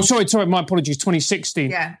 2016. Oh, sorry, my apologies,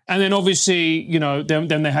 2016. Yeah. And then obviously,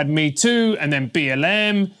 then they had Me Too and then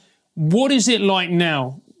BLM. What is it like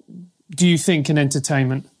now, do you think, in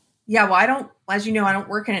entertainment? Yeah, well, I don't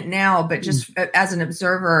work in it now, but just as an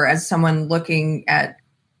observer, as someone looking at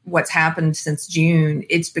what's happened since June,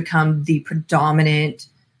 it's become the predominant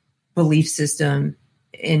belief system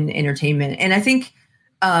in entertainment. And I think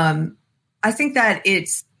that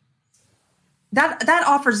it's, that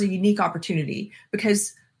offers a unique opportunity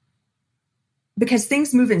because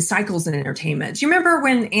things move in cycles in entertainment. Do you remember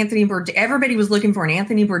when everybody was looking for an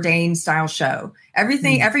Anthony Bourdain style show? Every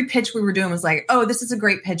pitch we were doing was like, oh, this is a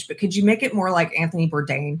great pitch, but could you make it more like Anthony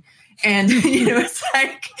Bourdain? And, it's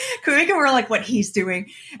like, could we make it more like what he's doing?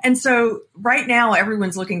 And so right now,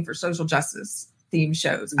 everyone's looking for social justice themed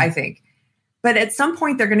shows, I think. But at some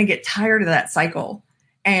point, they're going to get tired of that cycle.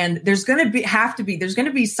 And there's going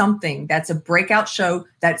to be something that's a breakout show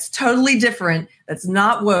that's totally different, that's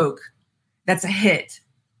not woke, that's a hit.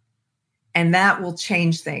 And that will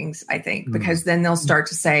change things, I think, because then they'll start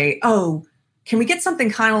to say, oh, can we get something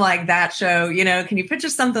kind of like that show? Can you pitch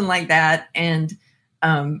us something like that? And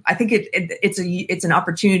I think it's an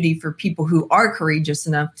opportunity for people who are courageous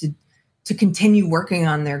enough to continue working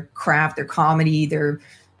on their craft, their comedy, their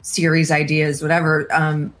series ideas,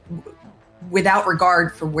 whatever, without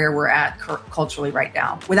regard for where we're at culturally right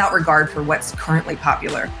now, without regard for what's currently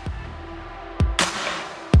popular.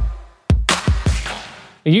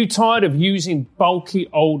 Are you tired of using bulky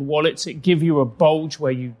old wallets that give you a bulge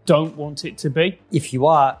where you don't want it to be? If you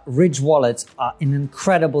are, Ridge wallets are an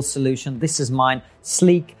incredible solution. This is mine.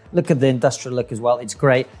 Sleek. Look at the industrial look as well. It's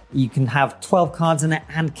great. You can have 12 cards in it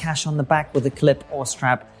and cash on the back with a clip or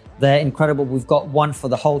strap. They're incredible. We've got one for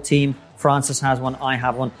the whole team. Francis has one. I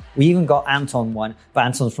have one. We even got Anton one, but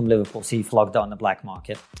Anton's from Liverpool, so he flogged it on the black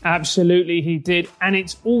market. Absolutely, he did. And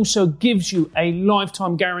it also gives you a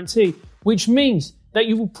lifetime guarantee, which means that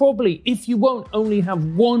you will probably, if you won't, only have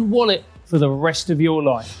one wallet for the rest of your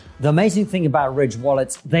life. The amazing thing about Ridge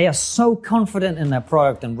wallets, they are so confident in their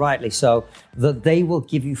product, and rightly so, that they will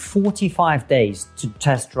give you 45 days to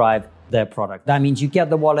test drive their product. That means you get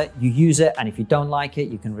the wallet, you use it, and if you don't like it,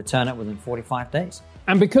 you can return it within 45 days.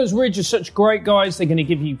 And because Ridge are such great guys, they're going to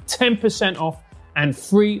give you 10% off and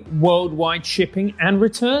free worldwide shipping and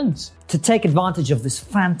returns. To take advantage of this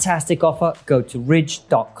fantastic offer, go to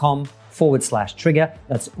ridge.com/trigger.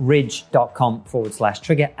 That's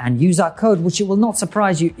ridge.com/trigger and use our code, which it will not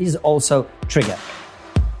surprise you is also trigger.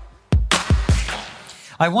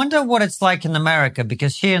 I wonder what it's like in America,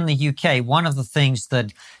 because here in the UK, one of the things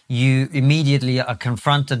that you immediately are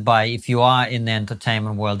confronted by if you are in the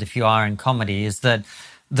entertainment world, if you are in comedy, is that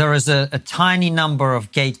there is a tiny number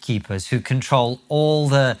of gatekeepers who control all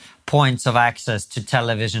the points of access to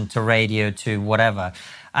television, to radio, to whatever.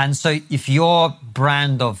 And so if your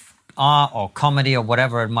brand of art or comedy or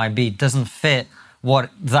whatever it might be doesn't fit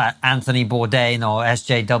what that Anthony Bourdain or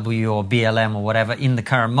SJW or BLM or whatever in the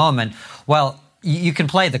current moment, well, you can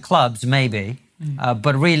play the clubs maybe,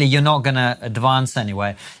 but really you're not going to advance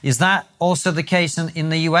anyway. Is that also the case in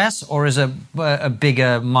the US, or is it a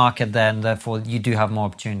bigger market there and therefore you do have more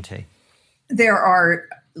opportunity?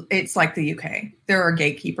 It's like the UK. There are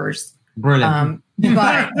gatekeepers. Brilliant.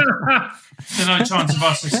 But there's no chance of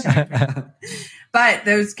us escaping. But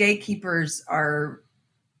those gatekeepers are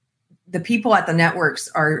the people at the networks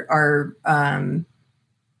are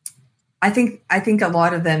I think a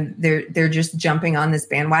lot of them, they're just jumping on this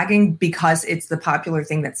bandwagon because it's the popular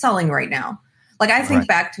thing that's selling right now. Like I think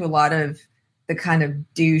back to a lot of the kind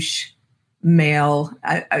of douche male,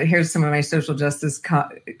 here's some of my social justice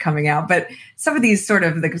coming out, but some of these sort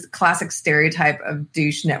of the classic stereotype of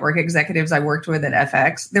douche network executives I worked with at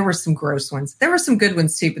FX, there were some gross ones. There were some good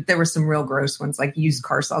ones too, but there were some real gross ones, like used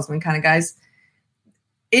car salesman kind of guys.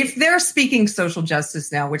 if they're speaking social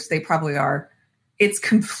justice now, which they probably are, it's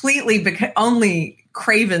completely only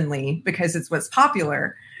cravenly because it's what's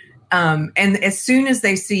popular. And as soon as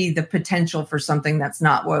they see the potential for something that's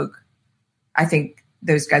not woke, I think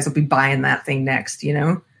those guys will be buying that thing next, you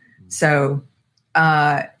know? So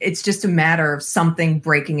it's just a matter of something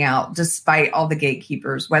breaking out despite all the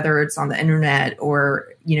gatekeepers, whether it's on the internet or,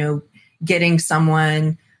 you know, getting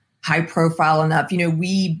someone high profile enough. You know,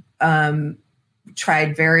 we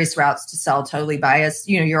tried various routes to sell Totally Biased.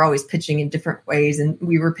 You know, you're always pitching in different ways, and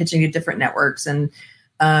we were pitching to different networks, and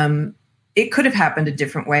it could have happened a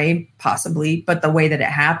different way, possibly, but the way that it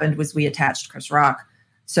happened was we attached Chris Rock.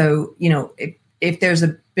 So, you know, if there's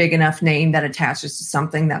a big enough name that attaches to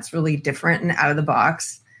something that's really different and out of the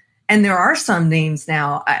box, and there are some names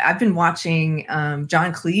now. I've been watching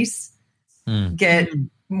John Cleese get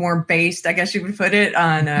more based, I guess you would put it,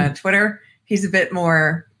 on Twitter. He's a bit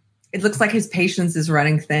more, it looks like his patience is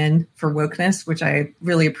running thin for wokeness, which I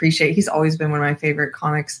really appreciate. He's always been one of my favorite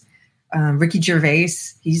comics. Ricky Gervais,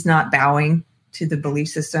 he's not bowing to the belief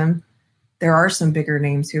system. There are some bigger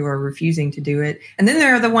names who are refusing to do it. And then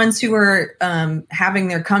there are the ones who are having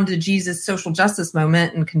their come to Jesus social justice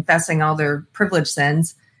moment and confessing all their privilege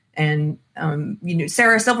sins. And, you know,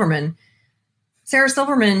 Sarah Silverman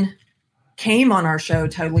came on our show,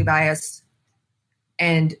 Totally Biased.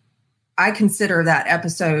 And I consider that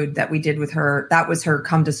episode that we did with her, that was her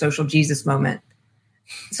come to social Jesus moment.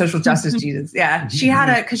 Social justice Jesus. Yeah. She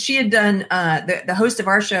had because she had done the host of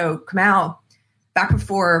our show, Kamau, back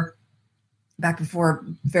before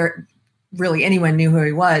really anyone knew who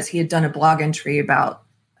he was. He had done a blog entry about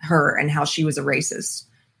her and how she was a racist,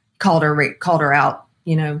 called her out,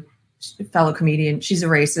 you know, fellow comedian. She's a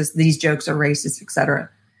racist. These jokes are racist, etc.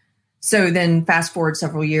 So then fast forward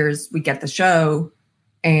several years, we get the show,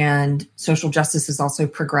 and social justice has also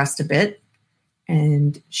progressed a bit.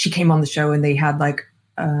 And she came on the show, and they had like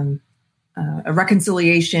a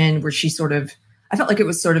reconciliation where she sort of, I felt like it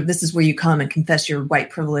was sort of, this is where you come and confess your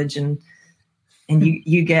white privilege, and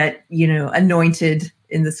you get, you know, anointed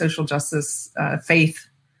in the social justice faith.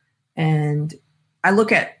 And I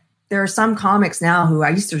look at, there are some comics now who I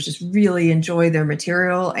used to just really enjoy their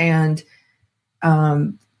material, and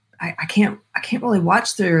I can't really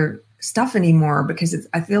watch their stuff anymore because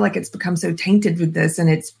I feel like it's become so tainted with this,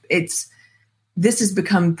 and this has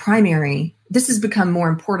become primary. This has become more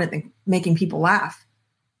important than making people laugh,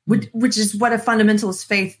 which is what a fundamentalist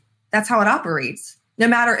faith, that's how it operates. No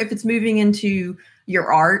matter if it's moving into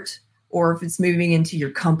your art or if it's moving into your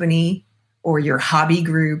company or your hobby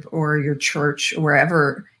group or your church or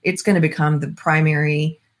wherever, it's going to become the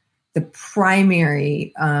primary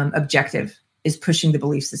objective is pushing the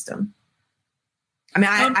belief system. I mean,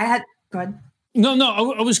 I had, go ahead. No,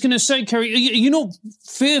 I was going to say, Keri, are you not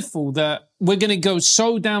fearful that we're going to go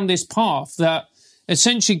so down this path that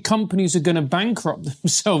essentially companies are going to bankrupt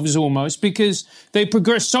themselves almost because they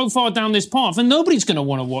progress so far down this path and nobody's going to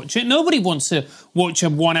want to watch it. Nobody wants to watch a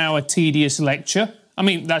 1 hour tedious lecture. I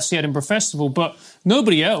mean, that's the Edinburgh Festival, but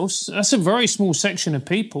nobody else. That's a very small section of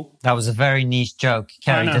people. That was a very niche joke.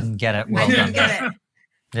 Keri didn't get it. Well done. Get it.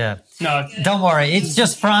 Yeah. No. Don't worry. It's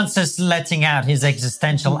just Francis letting out his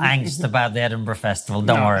existential angst about the Edinburgh Festival.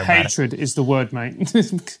 Don't worry about it. Hatred is the word,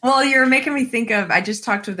 mate. Well, you're making me think of, I just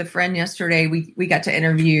talked with a friend yesterday. We got to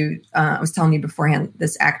interview, I was telling you beforehand,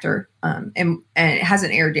 this actor, and it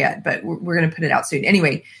hasn't aired yet, but we're going to put it out soon.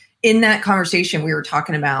 Anyway, in that conversation, we were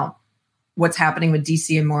talking about what's happening with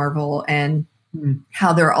DC and Marvel and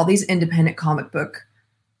how there are all these independent comic book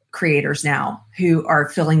creators now who are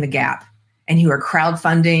filling the gap and who are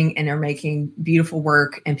crowdfunding and are making beautiful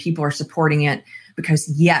work, and people are supporting it because,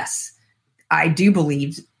 yes, I do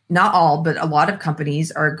believe not all, but a lot of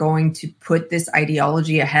companies are going to put this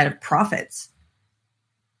ideology ahead of profits.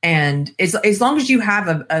 And as long as you have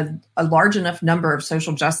a large enough number of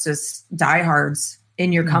social justice diehards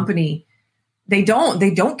in your company, they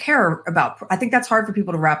don't care about, I think that's hard for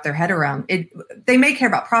people to wrap their head around. They may care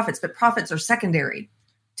about profits, but profits are secondary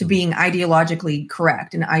to being ideologically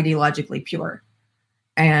correct and ideologically pure.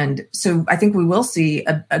 And so I think we will see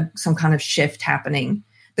some kind of shift happening.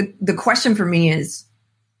 The question for me is,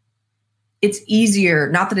 it's easier,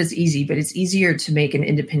 not that it's easy, but it's easier to make an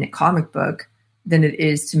independent comic book than it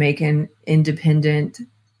is to make an independent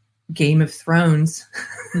Game of Thrones,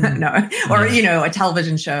 or, you know, a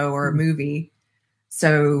television show or a movie.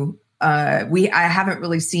 So I haven't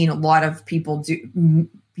really seen a lot of people do,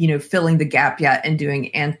 you know, filling the gap yet and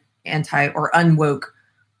doing anti or unwoke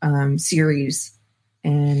series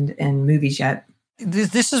and movies yet.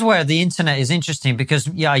 this is where the internet is interesting because,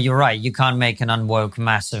 yeah, you're right. You can't make an unwoke,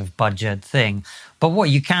 massive budget thing. But what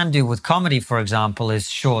you can do with comedy, for example, is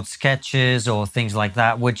short sketches or things like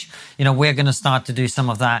that, which, we're going to start to do some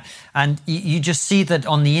of that. And you just see that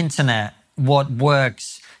on the internet, what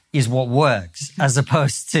works is what works, as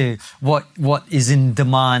opposed to what is in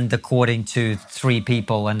demand according to 3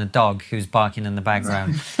 people and a dog who's barking in the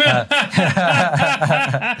background.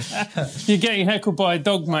 You're getting heckled by a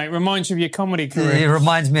dog, mate. Reminds you of your comedy career. It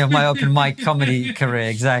reminds me of my open mic comedy career,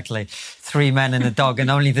 exactly. 3 men and a dog,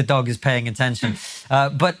 and only the dog is paying attention.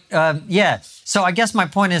 So I guess my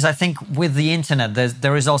point is, I think with the internet,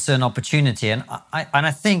 there is also an opportunity. And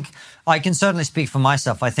I think I can certainly speak for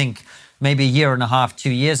myself. I think maybe a year and a half,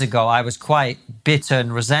 2 years ago, I was quite bitter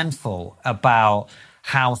and resentful about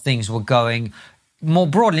how things were going more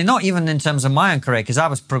broadly, not even in terms of my own career, because I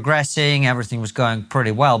was progressing, everything was going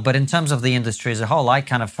pretty well. But in terms of the industry as a whole, I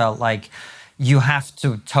kind of felt like you have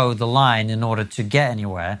to toe the line in order to get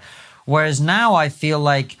anywhere. Whereas now I feel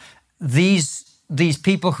like these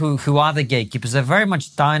people who are the gatekeepers, they're very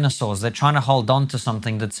much dinosaurs. They're trying to hold on to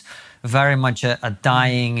something that's very much a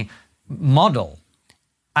dying model.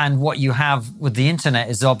 And what you have with the internet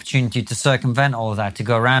is the opportunity to circumvent all of that, to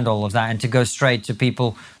go around all of that, and to go straight to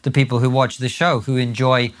the people who watch the show, who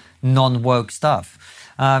enjoy non-woke stuff.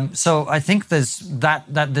 So I think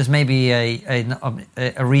there's maybe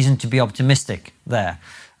a reason to be optimistic there,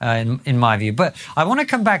 in my view. But I want to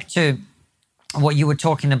come back to what you were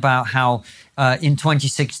talking about, how in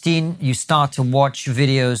 2016 you start to watch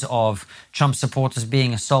videos of Trump supporters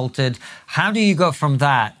being assaulted. How do you go from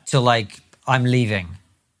that to I'm leaving?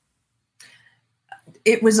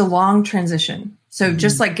 It was a long transition. So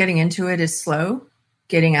just like getting into it is slow,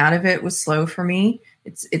 getting out of it was slow for me.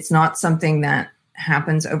 It's not something that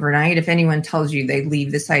happens overnight. If anyone tells you they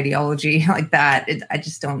leave this ideology like that, I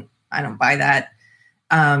don't buy that.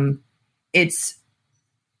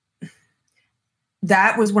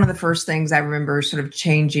 That was one of the first things I remember sort of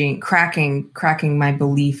cracking my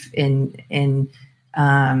belief in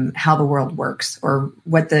how the world works or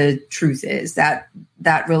what the truth is. That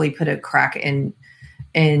really put a crack in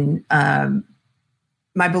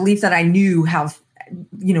my belief that I knew how,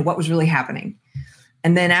 what was really happening.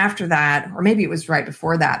 And then after that, or maybe it was right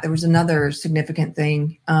before that, there was another significant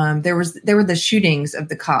thing. There were the shootings of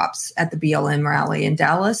the cops at the BLM rally in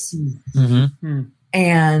Dallas. Mm-hmm.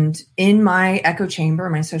 And in my echo chamber,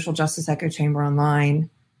 my social justice echo chamber online,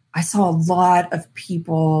 I saw a lot of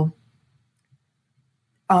people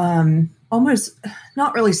almost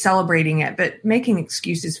not really celebrating it, but making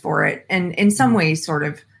excuses for it. And in some ways sort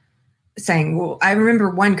of saying, well, I remember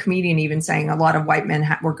one comedian even saying a lot of white men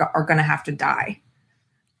are going to have to die.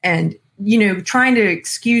 And, trying to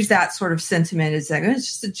excuse that sort of sentiment is like,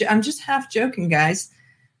 I'm just half joking, guys.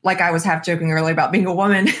 Like I was half joking earlier about being a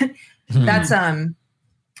woman. That's, I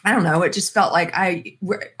don't know. It just felt like I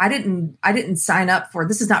didn't sign up for,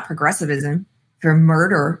 this is not progressivism, for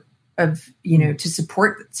murder of, to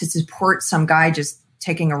support some guy just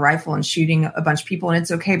taking a rifle and shooting a bunch of people. And it's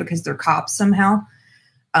okay because they're cops somehow.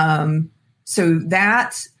 So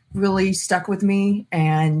that really stuck with me.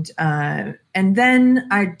 And then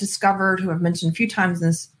I discovered, who I've mentioned a few times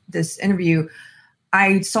in this interview,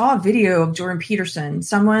 I saw a video of Jordan Peterson.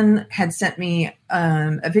 Someone had sent me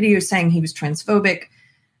a video saying he was transphobic,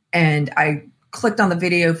 and I clicked on the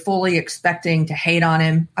video fully expecting to hate on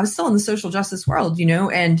him. I was still in the social justice world,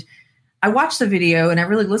 and I watched the video and I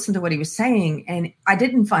really listened to what he was saying, and I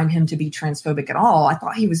didn't find him to be transphobic at all. I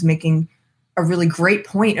thought he was making a really great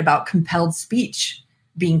point about compelled speech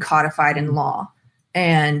being codified in law.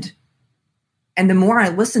 And the more I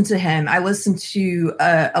listened to him, I listened to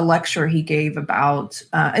a lecture he gave about,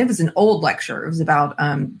 it was an old lecture. It was about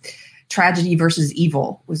tragedy versus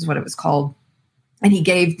evil was what it was called. And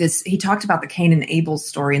he talked about the Cain and Abel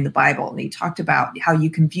story in the Bible. And he talked about how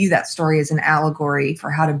you can view that story as an allegory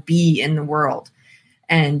for how to be in the world.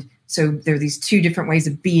 And so there are these two different ways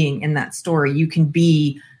of being in that story. You can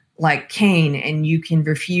be like Cain, and you can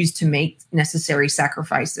refuse to make necessary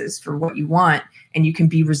sacrifices for what you want. And you can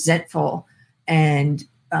be resentful, and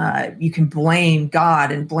you can blame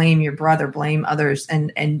God and blame your brother, blame others.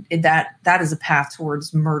 And that is a path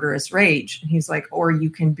towards murderous rage. And he's like, or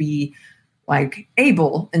you can be like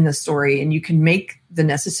Abel in the story, and you can make the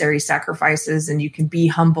necessary sacrifices, and you can be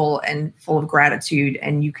humble and full of gratitude,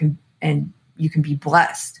 and you can be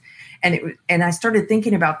blessed. And I started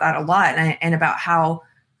thinking about that a lot, and about how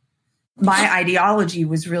my ideology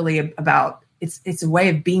was really about, it's a way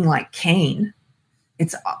of being like Cain.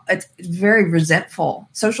 It's very resentful.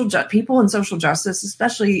 People in social justice,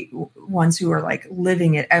 especially ones who are like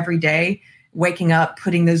living it every day, waking up,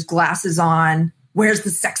 putting those glasses on, where's the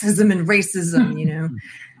sexism and racism? You know,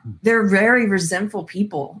 they're very resentful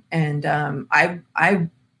people. And I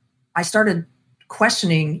started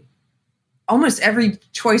questioning almost every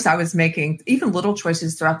choice I was making, even little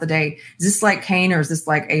choices throughout the day. Is this like Cain or is this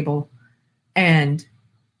like Abel? And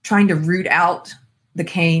trying to root out the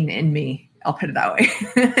Cain in me. I'll put it that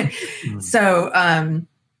way. So,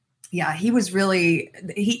 yeah, he was really,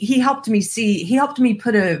 he helped me see, he helped me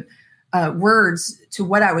put words to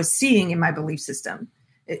what I was seeing in my belief system.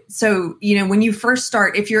 So, you know, when you first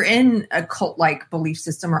start, if you're in a cult-like belief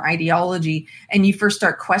system or ideology and you first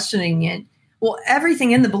start questioning it, well,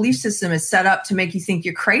 everything in the belief system is set up to make you think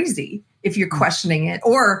you're crazy if you're questioning it,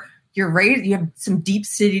 or you have some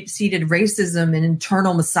deep-seated racism and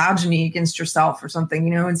internal misogyny against yourself or something,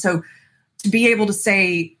 you know? And so to be able to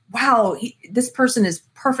say, wow, this person is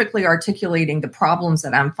perfectly articulating the problems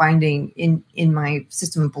that I'm finding in my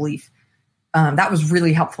system of belief, that was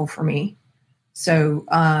really helpful for me. So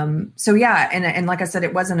yeah. And like I said,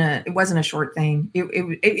 it wasn't a short thing.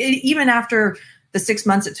 It even after the 6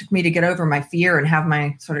 months it took me to get over my fear and have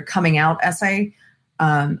my sort of coming out essay,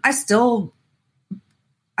 I still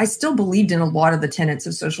believed in a lot of the tenets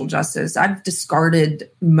of social justice. I've discarded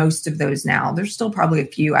most of those now. There's still probably a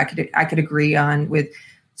few I could agree on with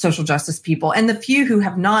social justice people. And the few who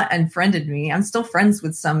have not unfriended me, I'm still friends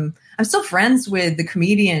with some. I'm still friends with the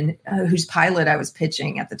comedian whose pilot I was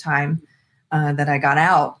pitching at the time that I got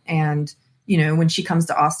out. And, you know, when she comes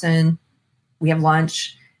to Austin, we have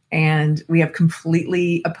lunch and we have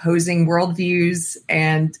completely opposing worldviews.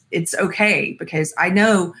 And it's okay because I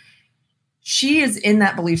know she is in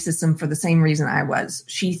that belief system for the same reason I was.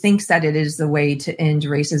 She thinks that it is the way to end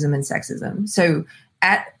racism and sexism. So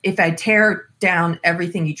if I tear down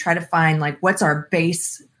everything, you try to find like, what's our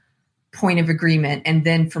base point of agreement? And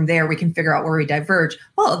then from there, we can figure out where we diverge.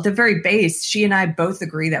 Well, at the very base, she and I both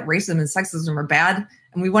agree that racism and sexism are bad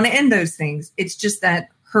and we want to end those things. It's just that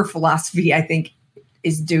her philosophy, I think,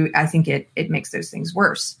 it makes those things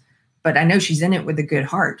worse. But I know she's in it with a good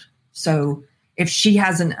heart. So if she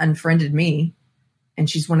hasn't unfriended me and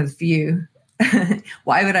she's one of the few,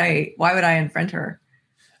 why would I unfriend her?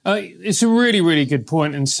 It's a really, really good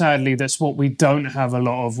point. And sadly, that's what we don't have a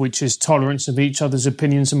lot of, which is tolerance of each other's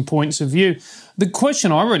opinions and points of view. The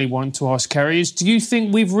question I really want to ask, Keri, is do you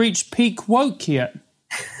think we've reached peak woke yet?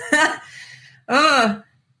 I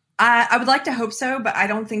would like to hope so, but I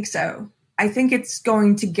don't think so. I think it's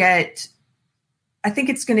going to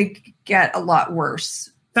get a lot worse.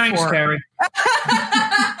 Thanks, Keri.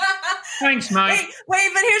 Thanks, mate. Wait,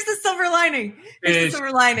 but here's the silver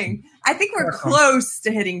lining. I think we're close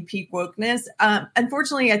to hitting peak wokeness.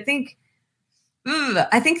 Unfortunately, I think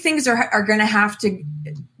things are going to have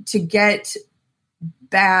to get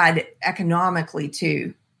bad economically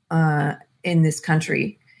too in this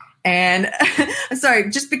country. And sorry,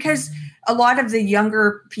 just because a lot of the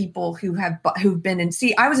younger people who've been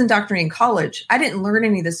I was indoctrinated in college. I didn't learn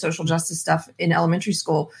any of this social justice stuff in elementary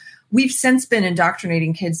school. We've since been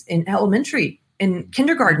indoctrinating kids in elementary, in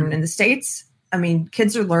kindergarten in the States. I mean,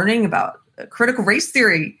 kids are learning about critical race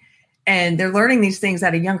theory and they're learning these things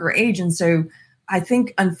at a younger age. And so I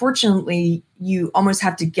think, unfortunately, you almost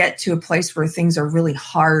have to get to a place where things are really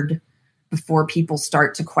hard before people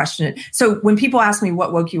start to question it. So when people ask me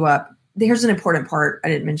what woke you up, here's an important part I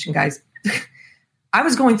didn't mention, guys. I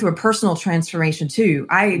was going through a personal transformation too.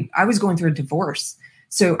 I was going through a divorce.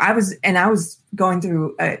 So I was going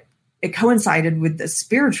through it coincided with the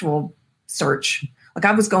spiritual search. Like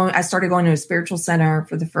I started going to a spiritual center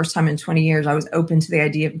for the first time in 20 years. I was open to the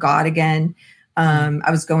idea of God again. I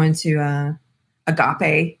was going to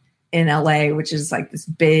Agape in LA, which is like this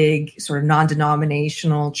big sort of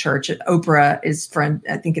non-denominational church. Oprah is friend.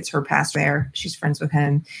 I think it's her pastor there. She's friends with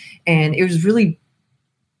him. And it was really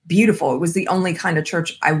beautiful. It was the only kind of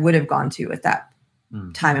church I would have gone to at that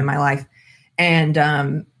time in my life. And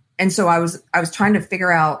so I was trying to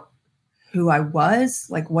figure out who I was,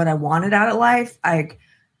 like what I wanted out of life.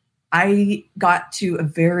 I got to a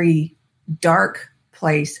very dark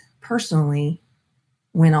place personally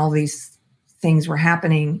when all these things were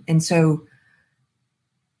happening. And so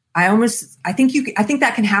I think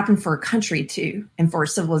that can happen for a country too. And for a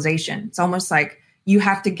civilization. It's almost like you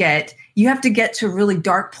have to get to a really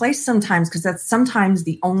dark place sometimes, because that's sometimes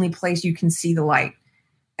the only place you can see the light.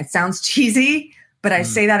 It sounds cheesy, but I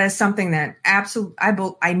say that as something that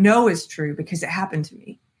I know is true because it happened to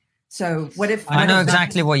me. So I know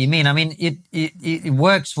exactly what you mean. I mean, it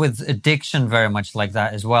works with addiction very much like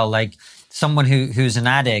that as well. Like someone who's an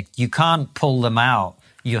addict, you can't pull them out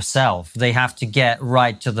yourself. They have to get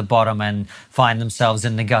right to the bottom and find themselves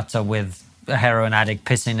in the gutter with a heroin addict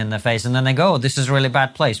pissing in their face. And then they go, oh, this is a really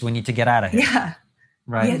bad place. We need to get out of here. Yeah.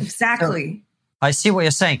 right? Yeah, exactly. So, I see what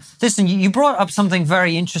you're saying. Listen, you brought up something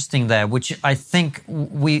very interesting there, which I think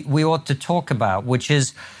we ought to talk about, which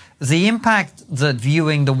is the impact that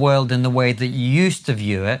viewing the world in the way that you used to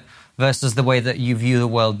view it versus the way that you view the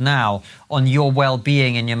world now on your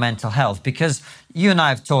well-being and your mental health. Because you and I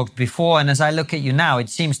have talked before, and as I look at you now, it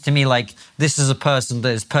seems to me like this is a person that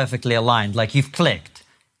is perfectly aligned, like you've clicked.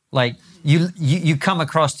 Like you come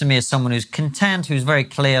across to me as someone who's content, who's very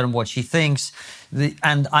clear on what she thinks.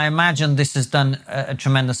 And I imagine this has done a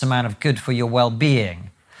tremendous amount of good for your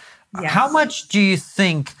well-being. Yes. How much do you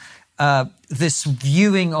think this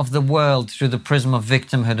viewing of the world through the prism of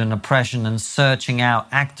victimhood and oppression and searching out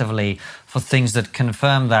actively for things that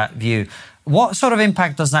confirm that view, what sort of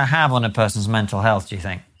impact does that have on a person's mental health, do you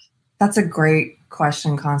think? That's a great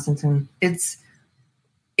question, Konstantin.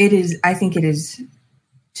 I think it is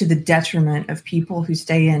to the detriment of people who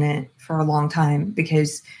stay in it for a long time,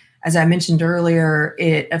 because as I mentioned earlier,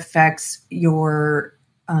 it affects your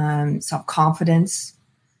self-confidence.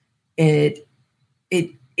 It's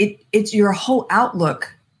your whole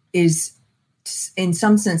outlook is, in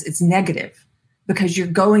some sense, it's negative, because you're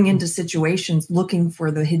going into situations looking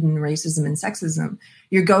for the hidden racism and sexism.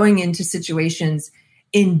 You're going into situations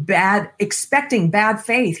expecting bad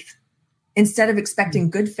faith instead of expecting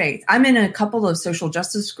good faith. I'm in a couple of social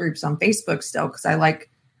justice groups on Facebook still, because I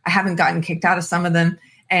haven't gotten kicked out of some of them.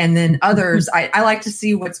 And then others, I like to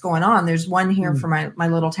see what's going on. There's one here for my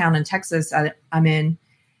little town in Texas I'm in.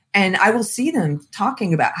 And I will see them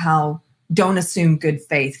talking about how don't assume good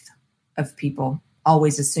faith of people.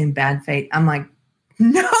 Always assume bad faith. I'm like,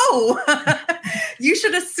 no, you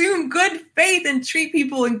should assume good faith and treat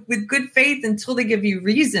people with good faith until they give you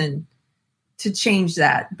reason to change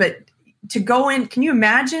that. But to go in, can you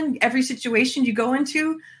imagine every situation you go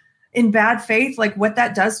into in bad faith, like what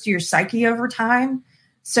that does to your psyche over time?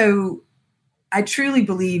 So I truly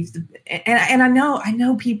believe, and I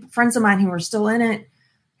know people, friends of mine who are still in it,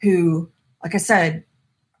 who, like I said,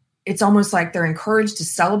 it's almost like they're encouraged to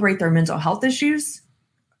celebrate their mental health issues,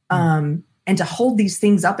 and to hold these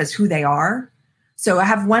things up as who they are. So I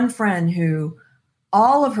have one friend who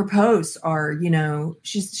all of her posts are,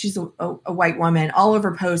 she's a white woman. All of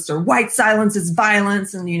her posts are white silence is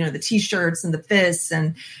violence, and, the T-shirts and the fists,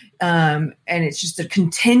 and it's just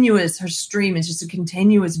her stream is just a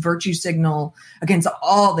continuous virtue signal against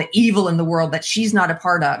all the evil in the world that she's not a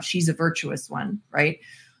part of. She's a virtuous one, right?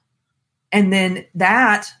 And then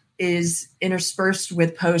that is interspersed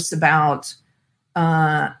with posts about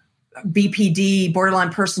BPD,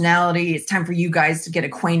 borderline personality. It's time for you guys to get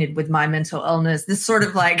acquainted with my mental illness. This sort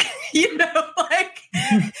of like,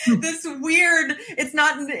 this weird, it's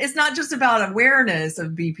not just about awareness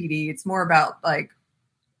of BPD. It's more about like,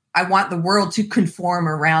 I want the world to conform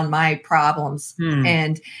around my problems.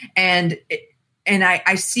 And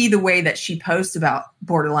I see the way that she posts about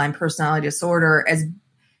borderline personality disorder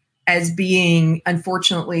as being,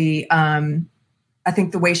 unfortunately, I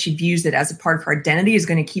think the way she views it as a part of her identity is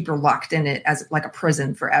going to keep her locked in it as like a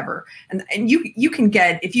prison forever. And you can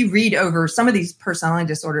get, if you read over some of these personality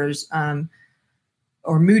disorders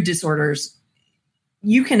or mood disorders,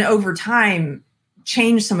 you can over time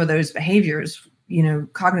change some of those behaviors.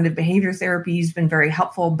 Cognitive behavior therapy has been very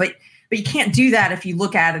helpful, but you can't do that if you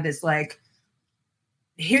look at it as like,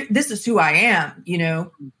 here, this is who I am,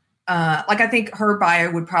 like I think her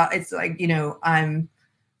bio would probably, it's like, I'm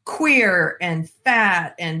queer and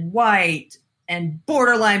fat and white and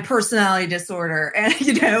borderline personality disorder. And,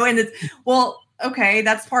 and it's, well, okay,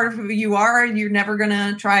 that's part of who you are. And you're never going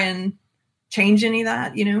to try and change any of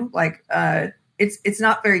that, it's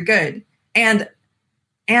not very good. And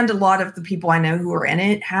a lot of the people I know who are in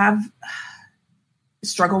it have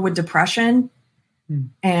struggle with depression.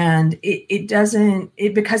 And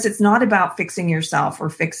because it's not about fixing yourself or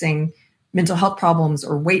fixing mental health problems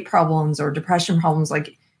or weight problems or depression problems.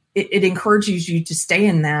 Like it encourages you to stay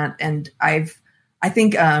in that. And I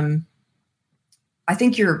think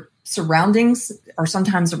your surroundings are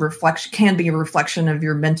sometimes can be a reflection of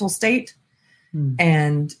your mental state.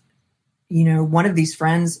 And, one of these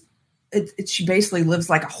friends, she basically lives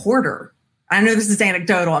like a hoarder. I know this is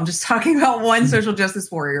anecdotal. I'm just talking about one social justice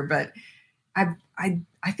warrior, but I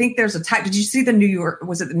think there's a type. Did you see the New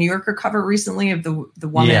Yorker cover recently of the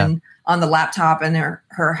woman on the laptop, and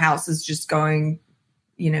her house is just going,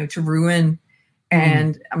 to ruin.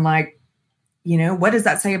 And I'm like, what does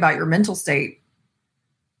that say about your mental state?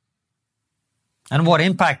 And what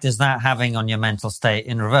impact is that having on your mental state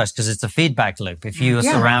in reverse? Because it's a feedback loop. If you are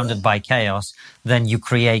surrounded by chaos, then you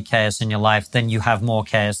create chaos in your life. Then you have more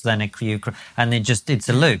chaos. Then and it's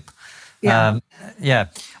a loop.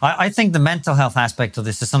 I think the mental health aspect of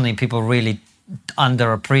this is something people really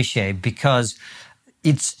underappreciate, because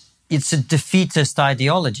it's a defeatist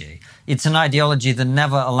ideology. It's an ideology that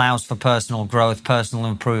never allows for personal growth, personal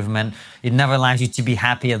improvement. It never allows you to be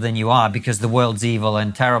happier than you are because the world's evil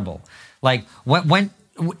and terrible. Like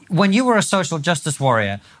when you were a social justice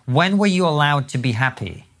warrior, when were you allowed to be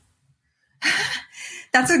happy?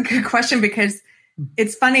 That's a good question, because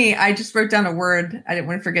it's funny. I just wrote down a word. I didn't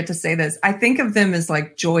want to forget to say this. I think of them as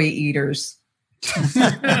like joy eaters.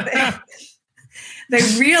 They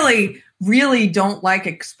really, really don't like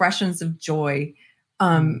expressions of joy.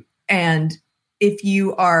 And if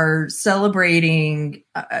you are celebrating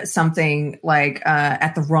something like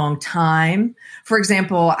at the wrong time, for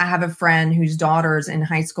example, I have a friend whose daughter's in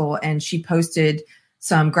high school, and she posted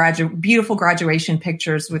some beautiful graduation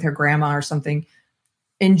pictures with her grandma or something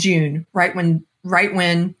in June, right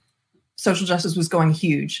when social justice was going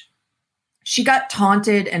huge. She got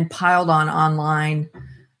taunted and piled on online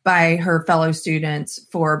by her fellow students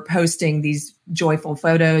for posting these joyful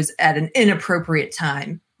photos at an inappropriate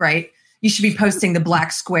time, right? You should be posting the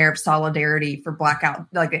black square of solidarity for blackout.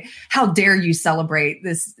 Like, how dare you celebrate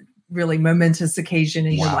this really momentous occasion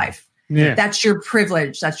in your life? Yeah. That's your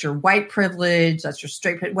privilege. That's your white privilege. That's your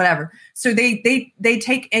straight privilege, whatever. So they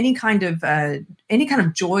take any kind of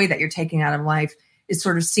joy that you're taking out of life is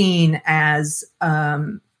sort of seen as, at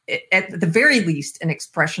the very least, an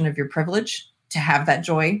expression of your privilege to have that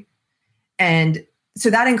joy. And so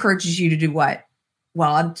that encourages you to do what?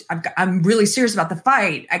 Well, I'm really serious about the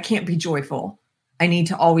fight. I can't be joyful. I need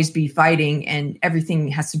to always be fighting, and everything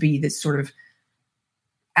has to be this sort of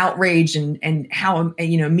outrage and how,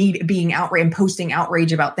 me being outraged and posting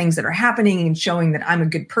outrage about things that are happening and showing that I'm a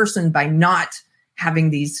good person by not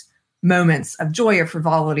having these moments of joy or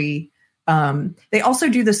frivolity. They also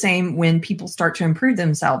do the same when people start to improve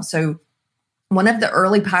themselves. So one of the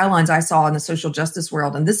early pylons I saw in the social justice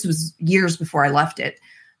world, and this was years before I left it,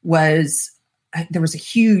 was there was a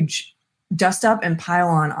huge dust up and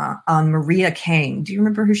pylon on Maria Kang. Do you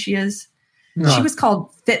remember who she is? No. She was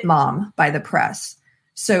called Fit Mom by the press.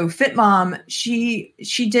 So Fit Mom, she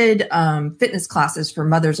did fitness classes for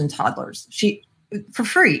mothers and toddlers. For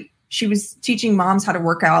free. She was teaching moms how to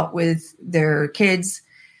work out with their kids.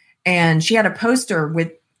 And she had a poster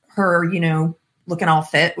with her, looking all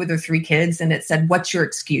fit with her 3 kids. And it said, "What's your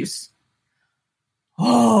excuse?"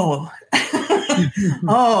 Oh,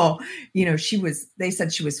 they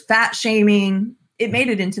said she was fat shaming. It made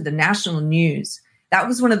it into the national news. That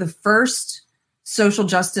was one of the first social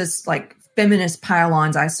justice, like feminist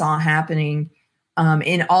pylons I saw happening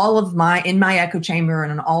in my echo chamber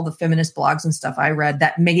and on all the feminist blogs and stuff I read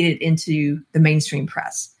that made it into the mainstream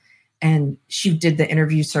press. And she did the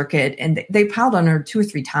interview circuit, and they piled on her 2 or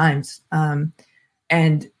 3 times.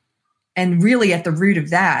 And really at the root of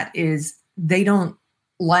that is they don't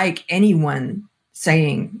like anyone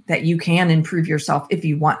saying that you can improve yourself if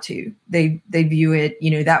you want to. They view it,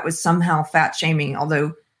 that was somehow fat shaming.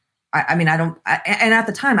 Although and at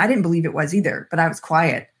the time I didn't believe it was either, but I was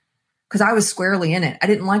quiet because I was squarely in it. I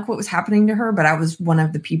didn't like what was happening to her, but I was one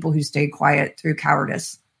of the people who stayed quiet through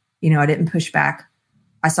cowardice. I didn't push back.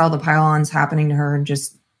 I saw the pylons happening to her and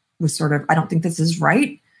just was sort of, I don't think this is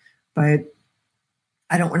right, but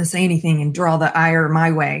I don't want to say anything and draw the ire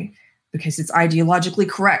my way because it's ideologically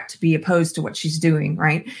correct to be opposed to what she's doing,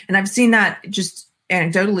 right? And I've seen that just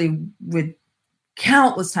anecdotally with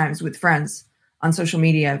countless times with friends on social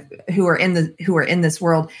media who are in this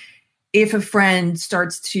world. If a friend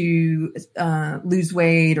starts to lose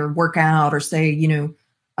weight or work out or say,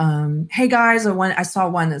 hey guys, I saw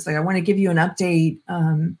one that's like, I want to give you an update.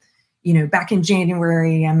 Back in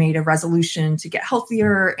January, I made a resolution to get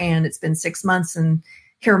healthier, and it's been 6 months, and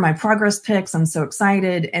here are my progress pics. I'm so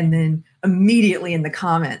excited. And then immediately in the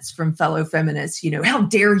comments from fellow feminists, how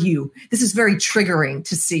dare you? This is very triggering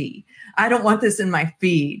to see. I don't want this in my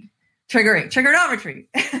feed. Triggernometry.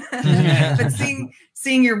 But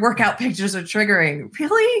seeing your workout pictures are triggering.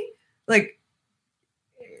 Really? Like,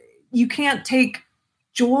 you can't take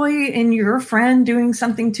joy in your friend doing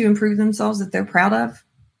something to improve themselves that they're proud of?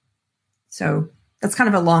 So that's kind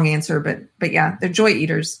of a long answer, but yeah, they're joy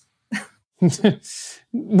eaters.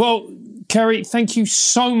 Well, Keri, thank you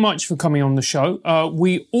so much for coming on the show.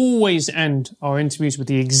 We always end our interviews with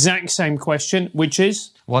the exact same question, which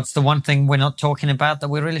is... What's the one thing we're not talking about that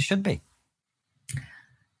we really should be?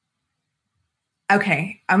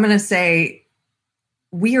 Okay, I'm going to say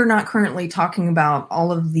we are not currently talking about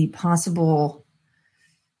all of the possible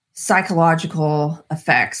psychological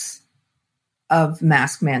effects of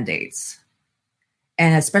mask mandates,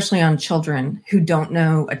 and especially on children who don't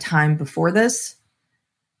know a time before this.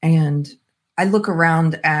 And I look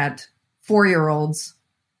around at 4-year-olds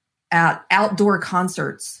at outdoor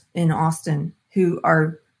concerts in Austin who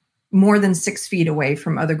are more than 6 feet away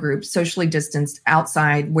from other groups, socially distanced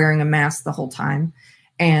outside, wearing a mask the whole time.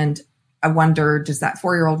 And I wonder, does that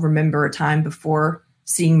 4-year-old remember a time before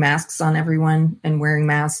seeing masks on everyone and wearing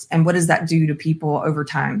masks? And what does that do to people over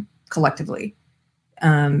time collectively?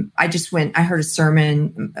 I heard a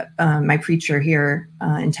sermon. My preacher here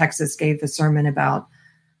in Texas gave a sermon about,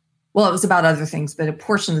 well, it was about other things, but a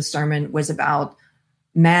portion of the sermon was about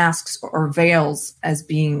masks or veils as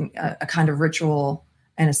being a kind of ritual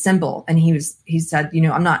and a symbol. And he said,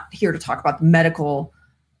 I'm not here to talk about the medical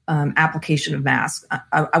application of masks.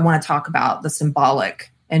 I want to talk about the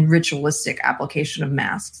symbolic and ritualistic application of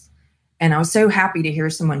masks. And I was so happy to hear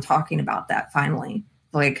someone talking about that finally.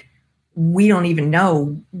 Like, we don't even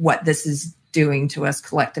know what this is doing to us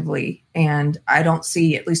collectively. And I don't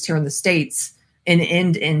see, at least here in the States, an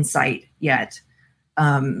end in sight yet.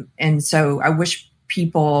 And so I wish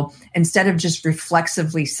people, instead of just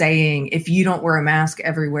reflexively saying, if you don't wear a mask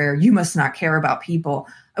everywhere, you must not care about people,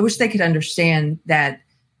 I wish they could understand that,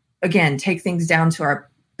 again, take things down to our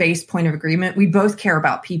base point of agreement. We both care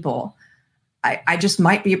about people. I just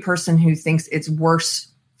might be a person who thinks it's worse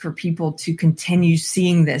for people to continue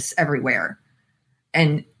seeing this everywhere.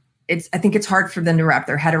 And I think it's hard for them to wrap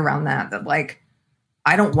their head around that like,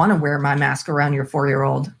 I don't want to wear my mask around your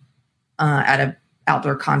 4-year-old at an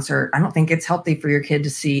outdoor concert. I don't think it's healthy for your kid to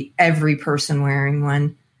see every person wearing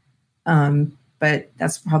one. But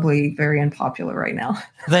that's probably very unpopular right now.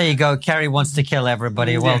 There you go. Keri wants to kill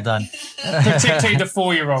everybody. Well done. Particularly the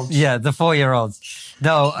 4-year-olds. Yeah, the 4-year-olds.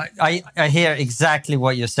 No, I hear exactly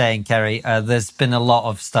what you're saying, Keri. There's been a lot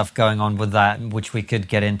of stuff going on with that, which we could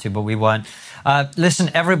get into, but we won't. Listen,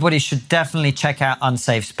 everybody should definitely check out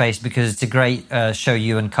Unsafe Space because it's a great show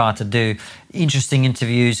you and Carter do. Interesting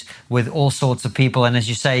interviews with all sorts of people. And as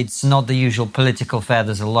you say, it's not the usual political fare.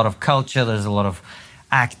 There's a lot of culture. There's a lot of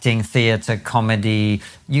acting, theatre, comedy.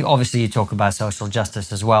 You talk about social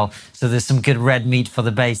justice as well. So there's some good red meat for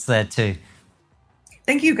the base there too.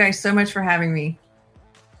 Thank you guys so much for having me.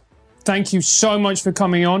 Thank you so much for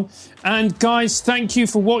coming on. And guys, thank you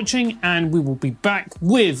for watching. And we will be back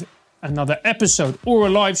with another episode or a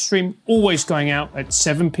live stream, always going out at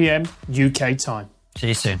 7 p.m. UK time. See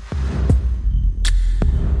you soon.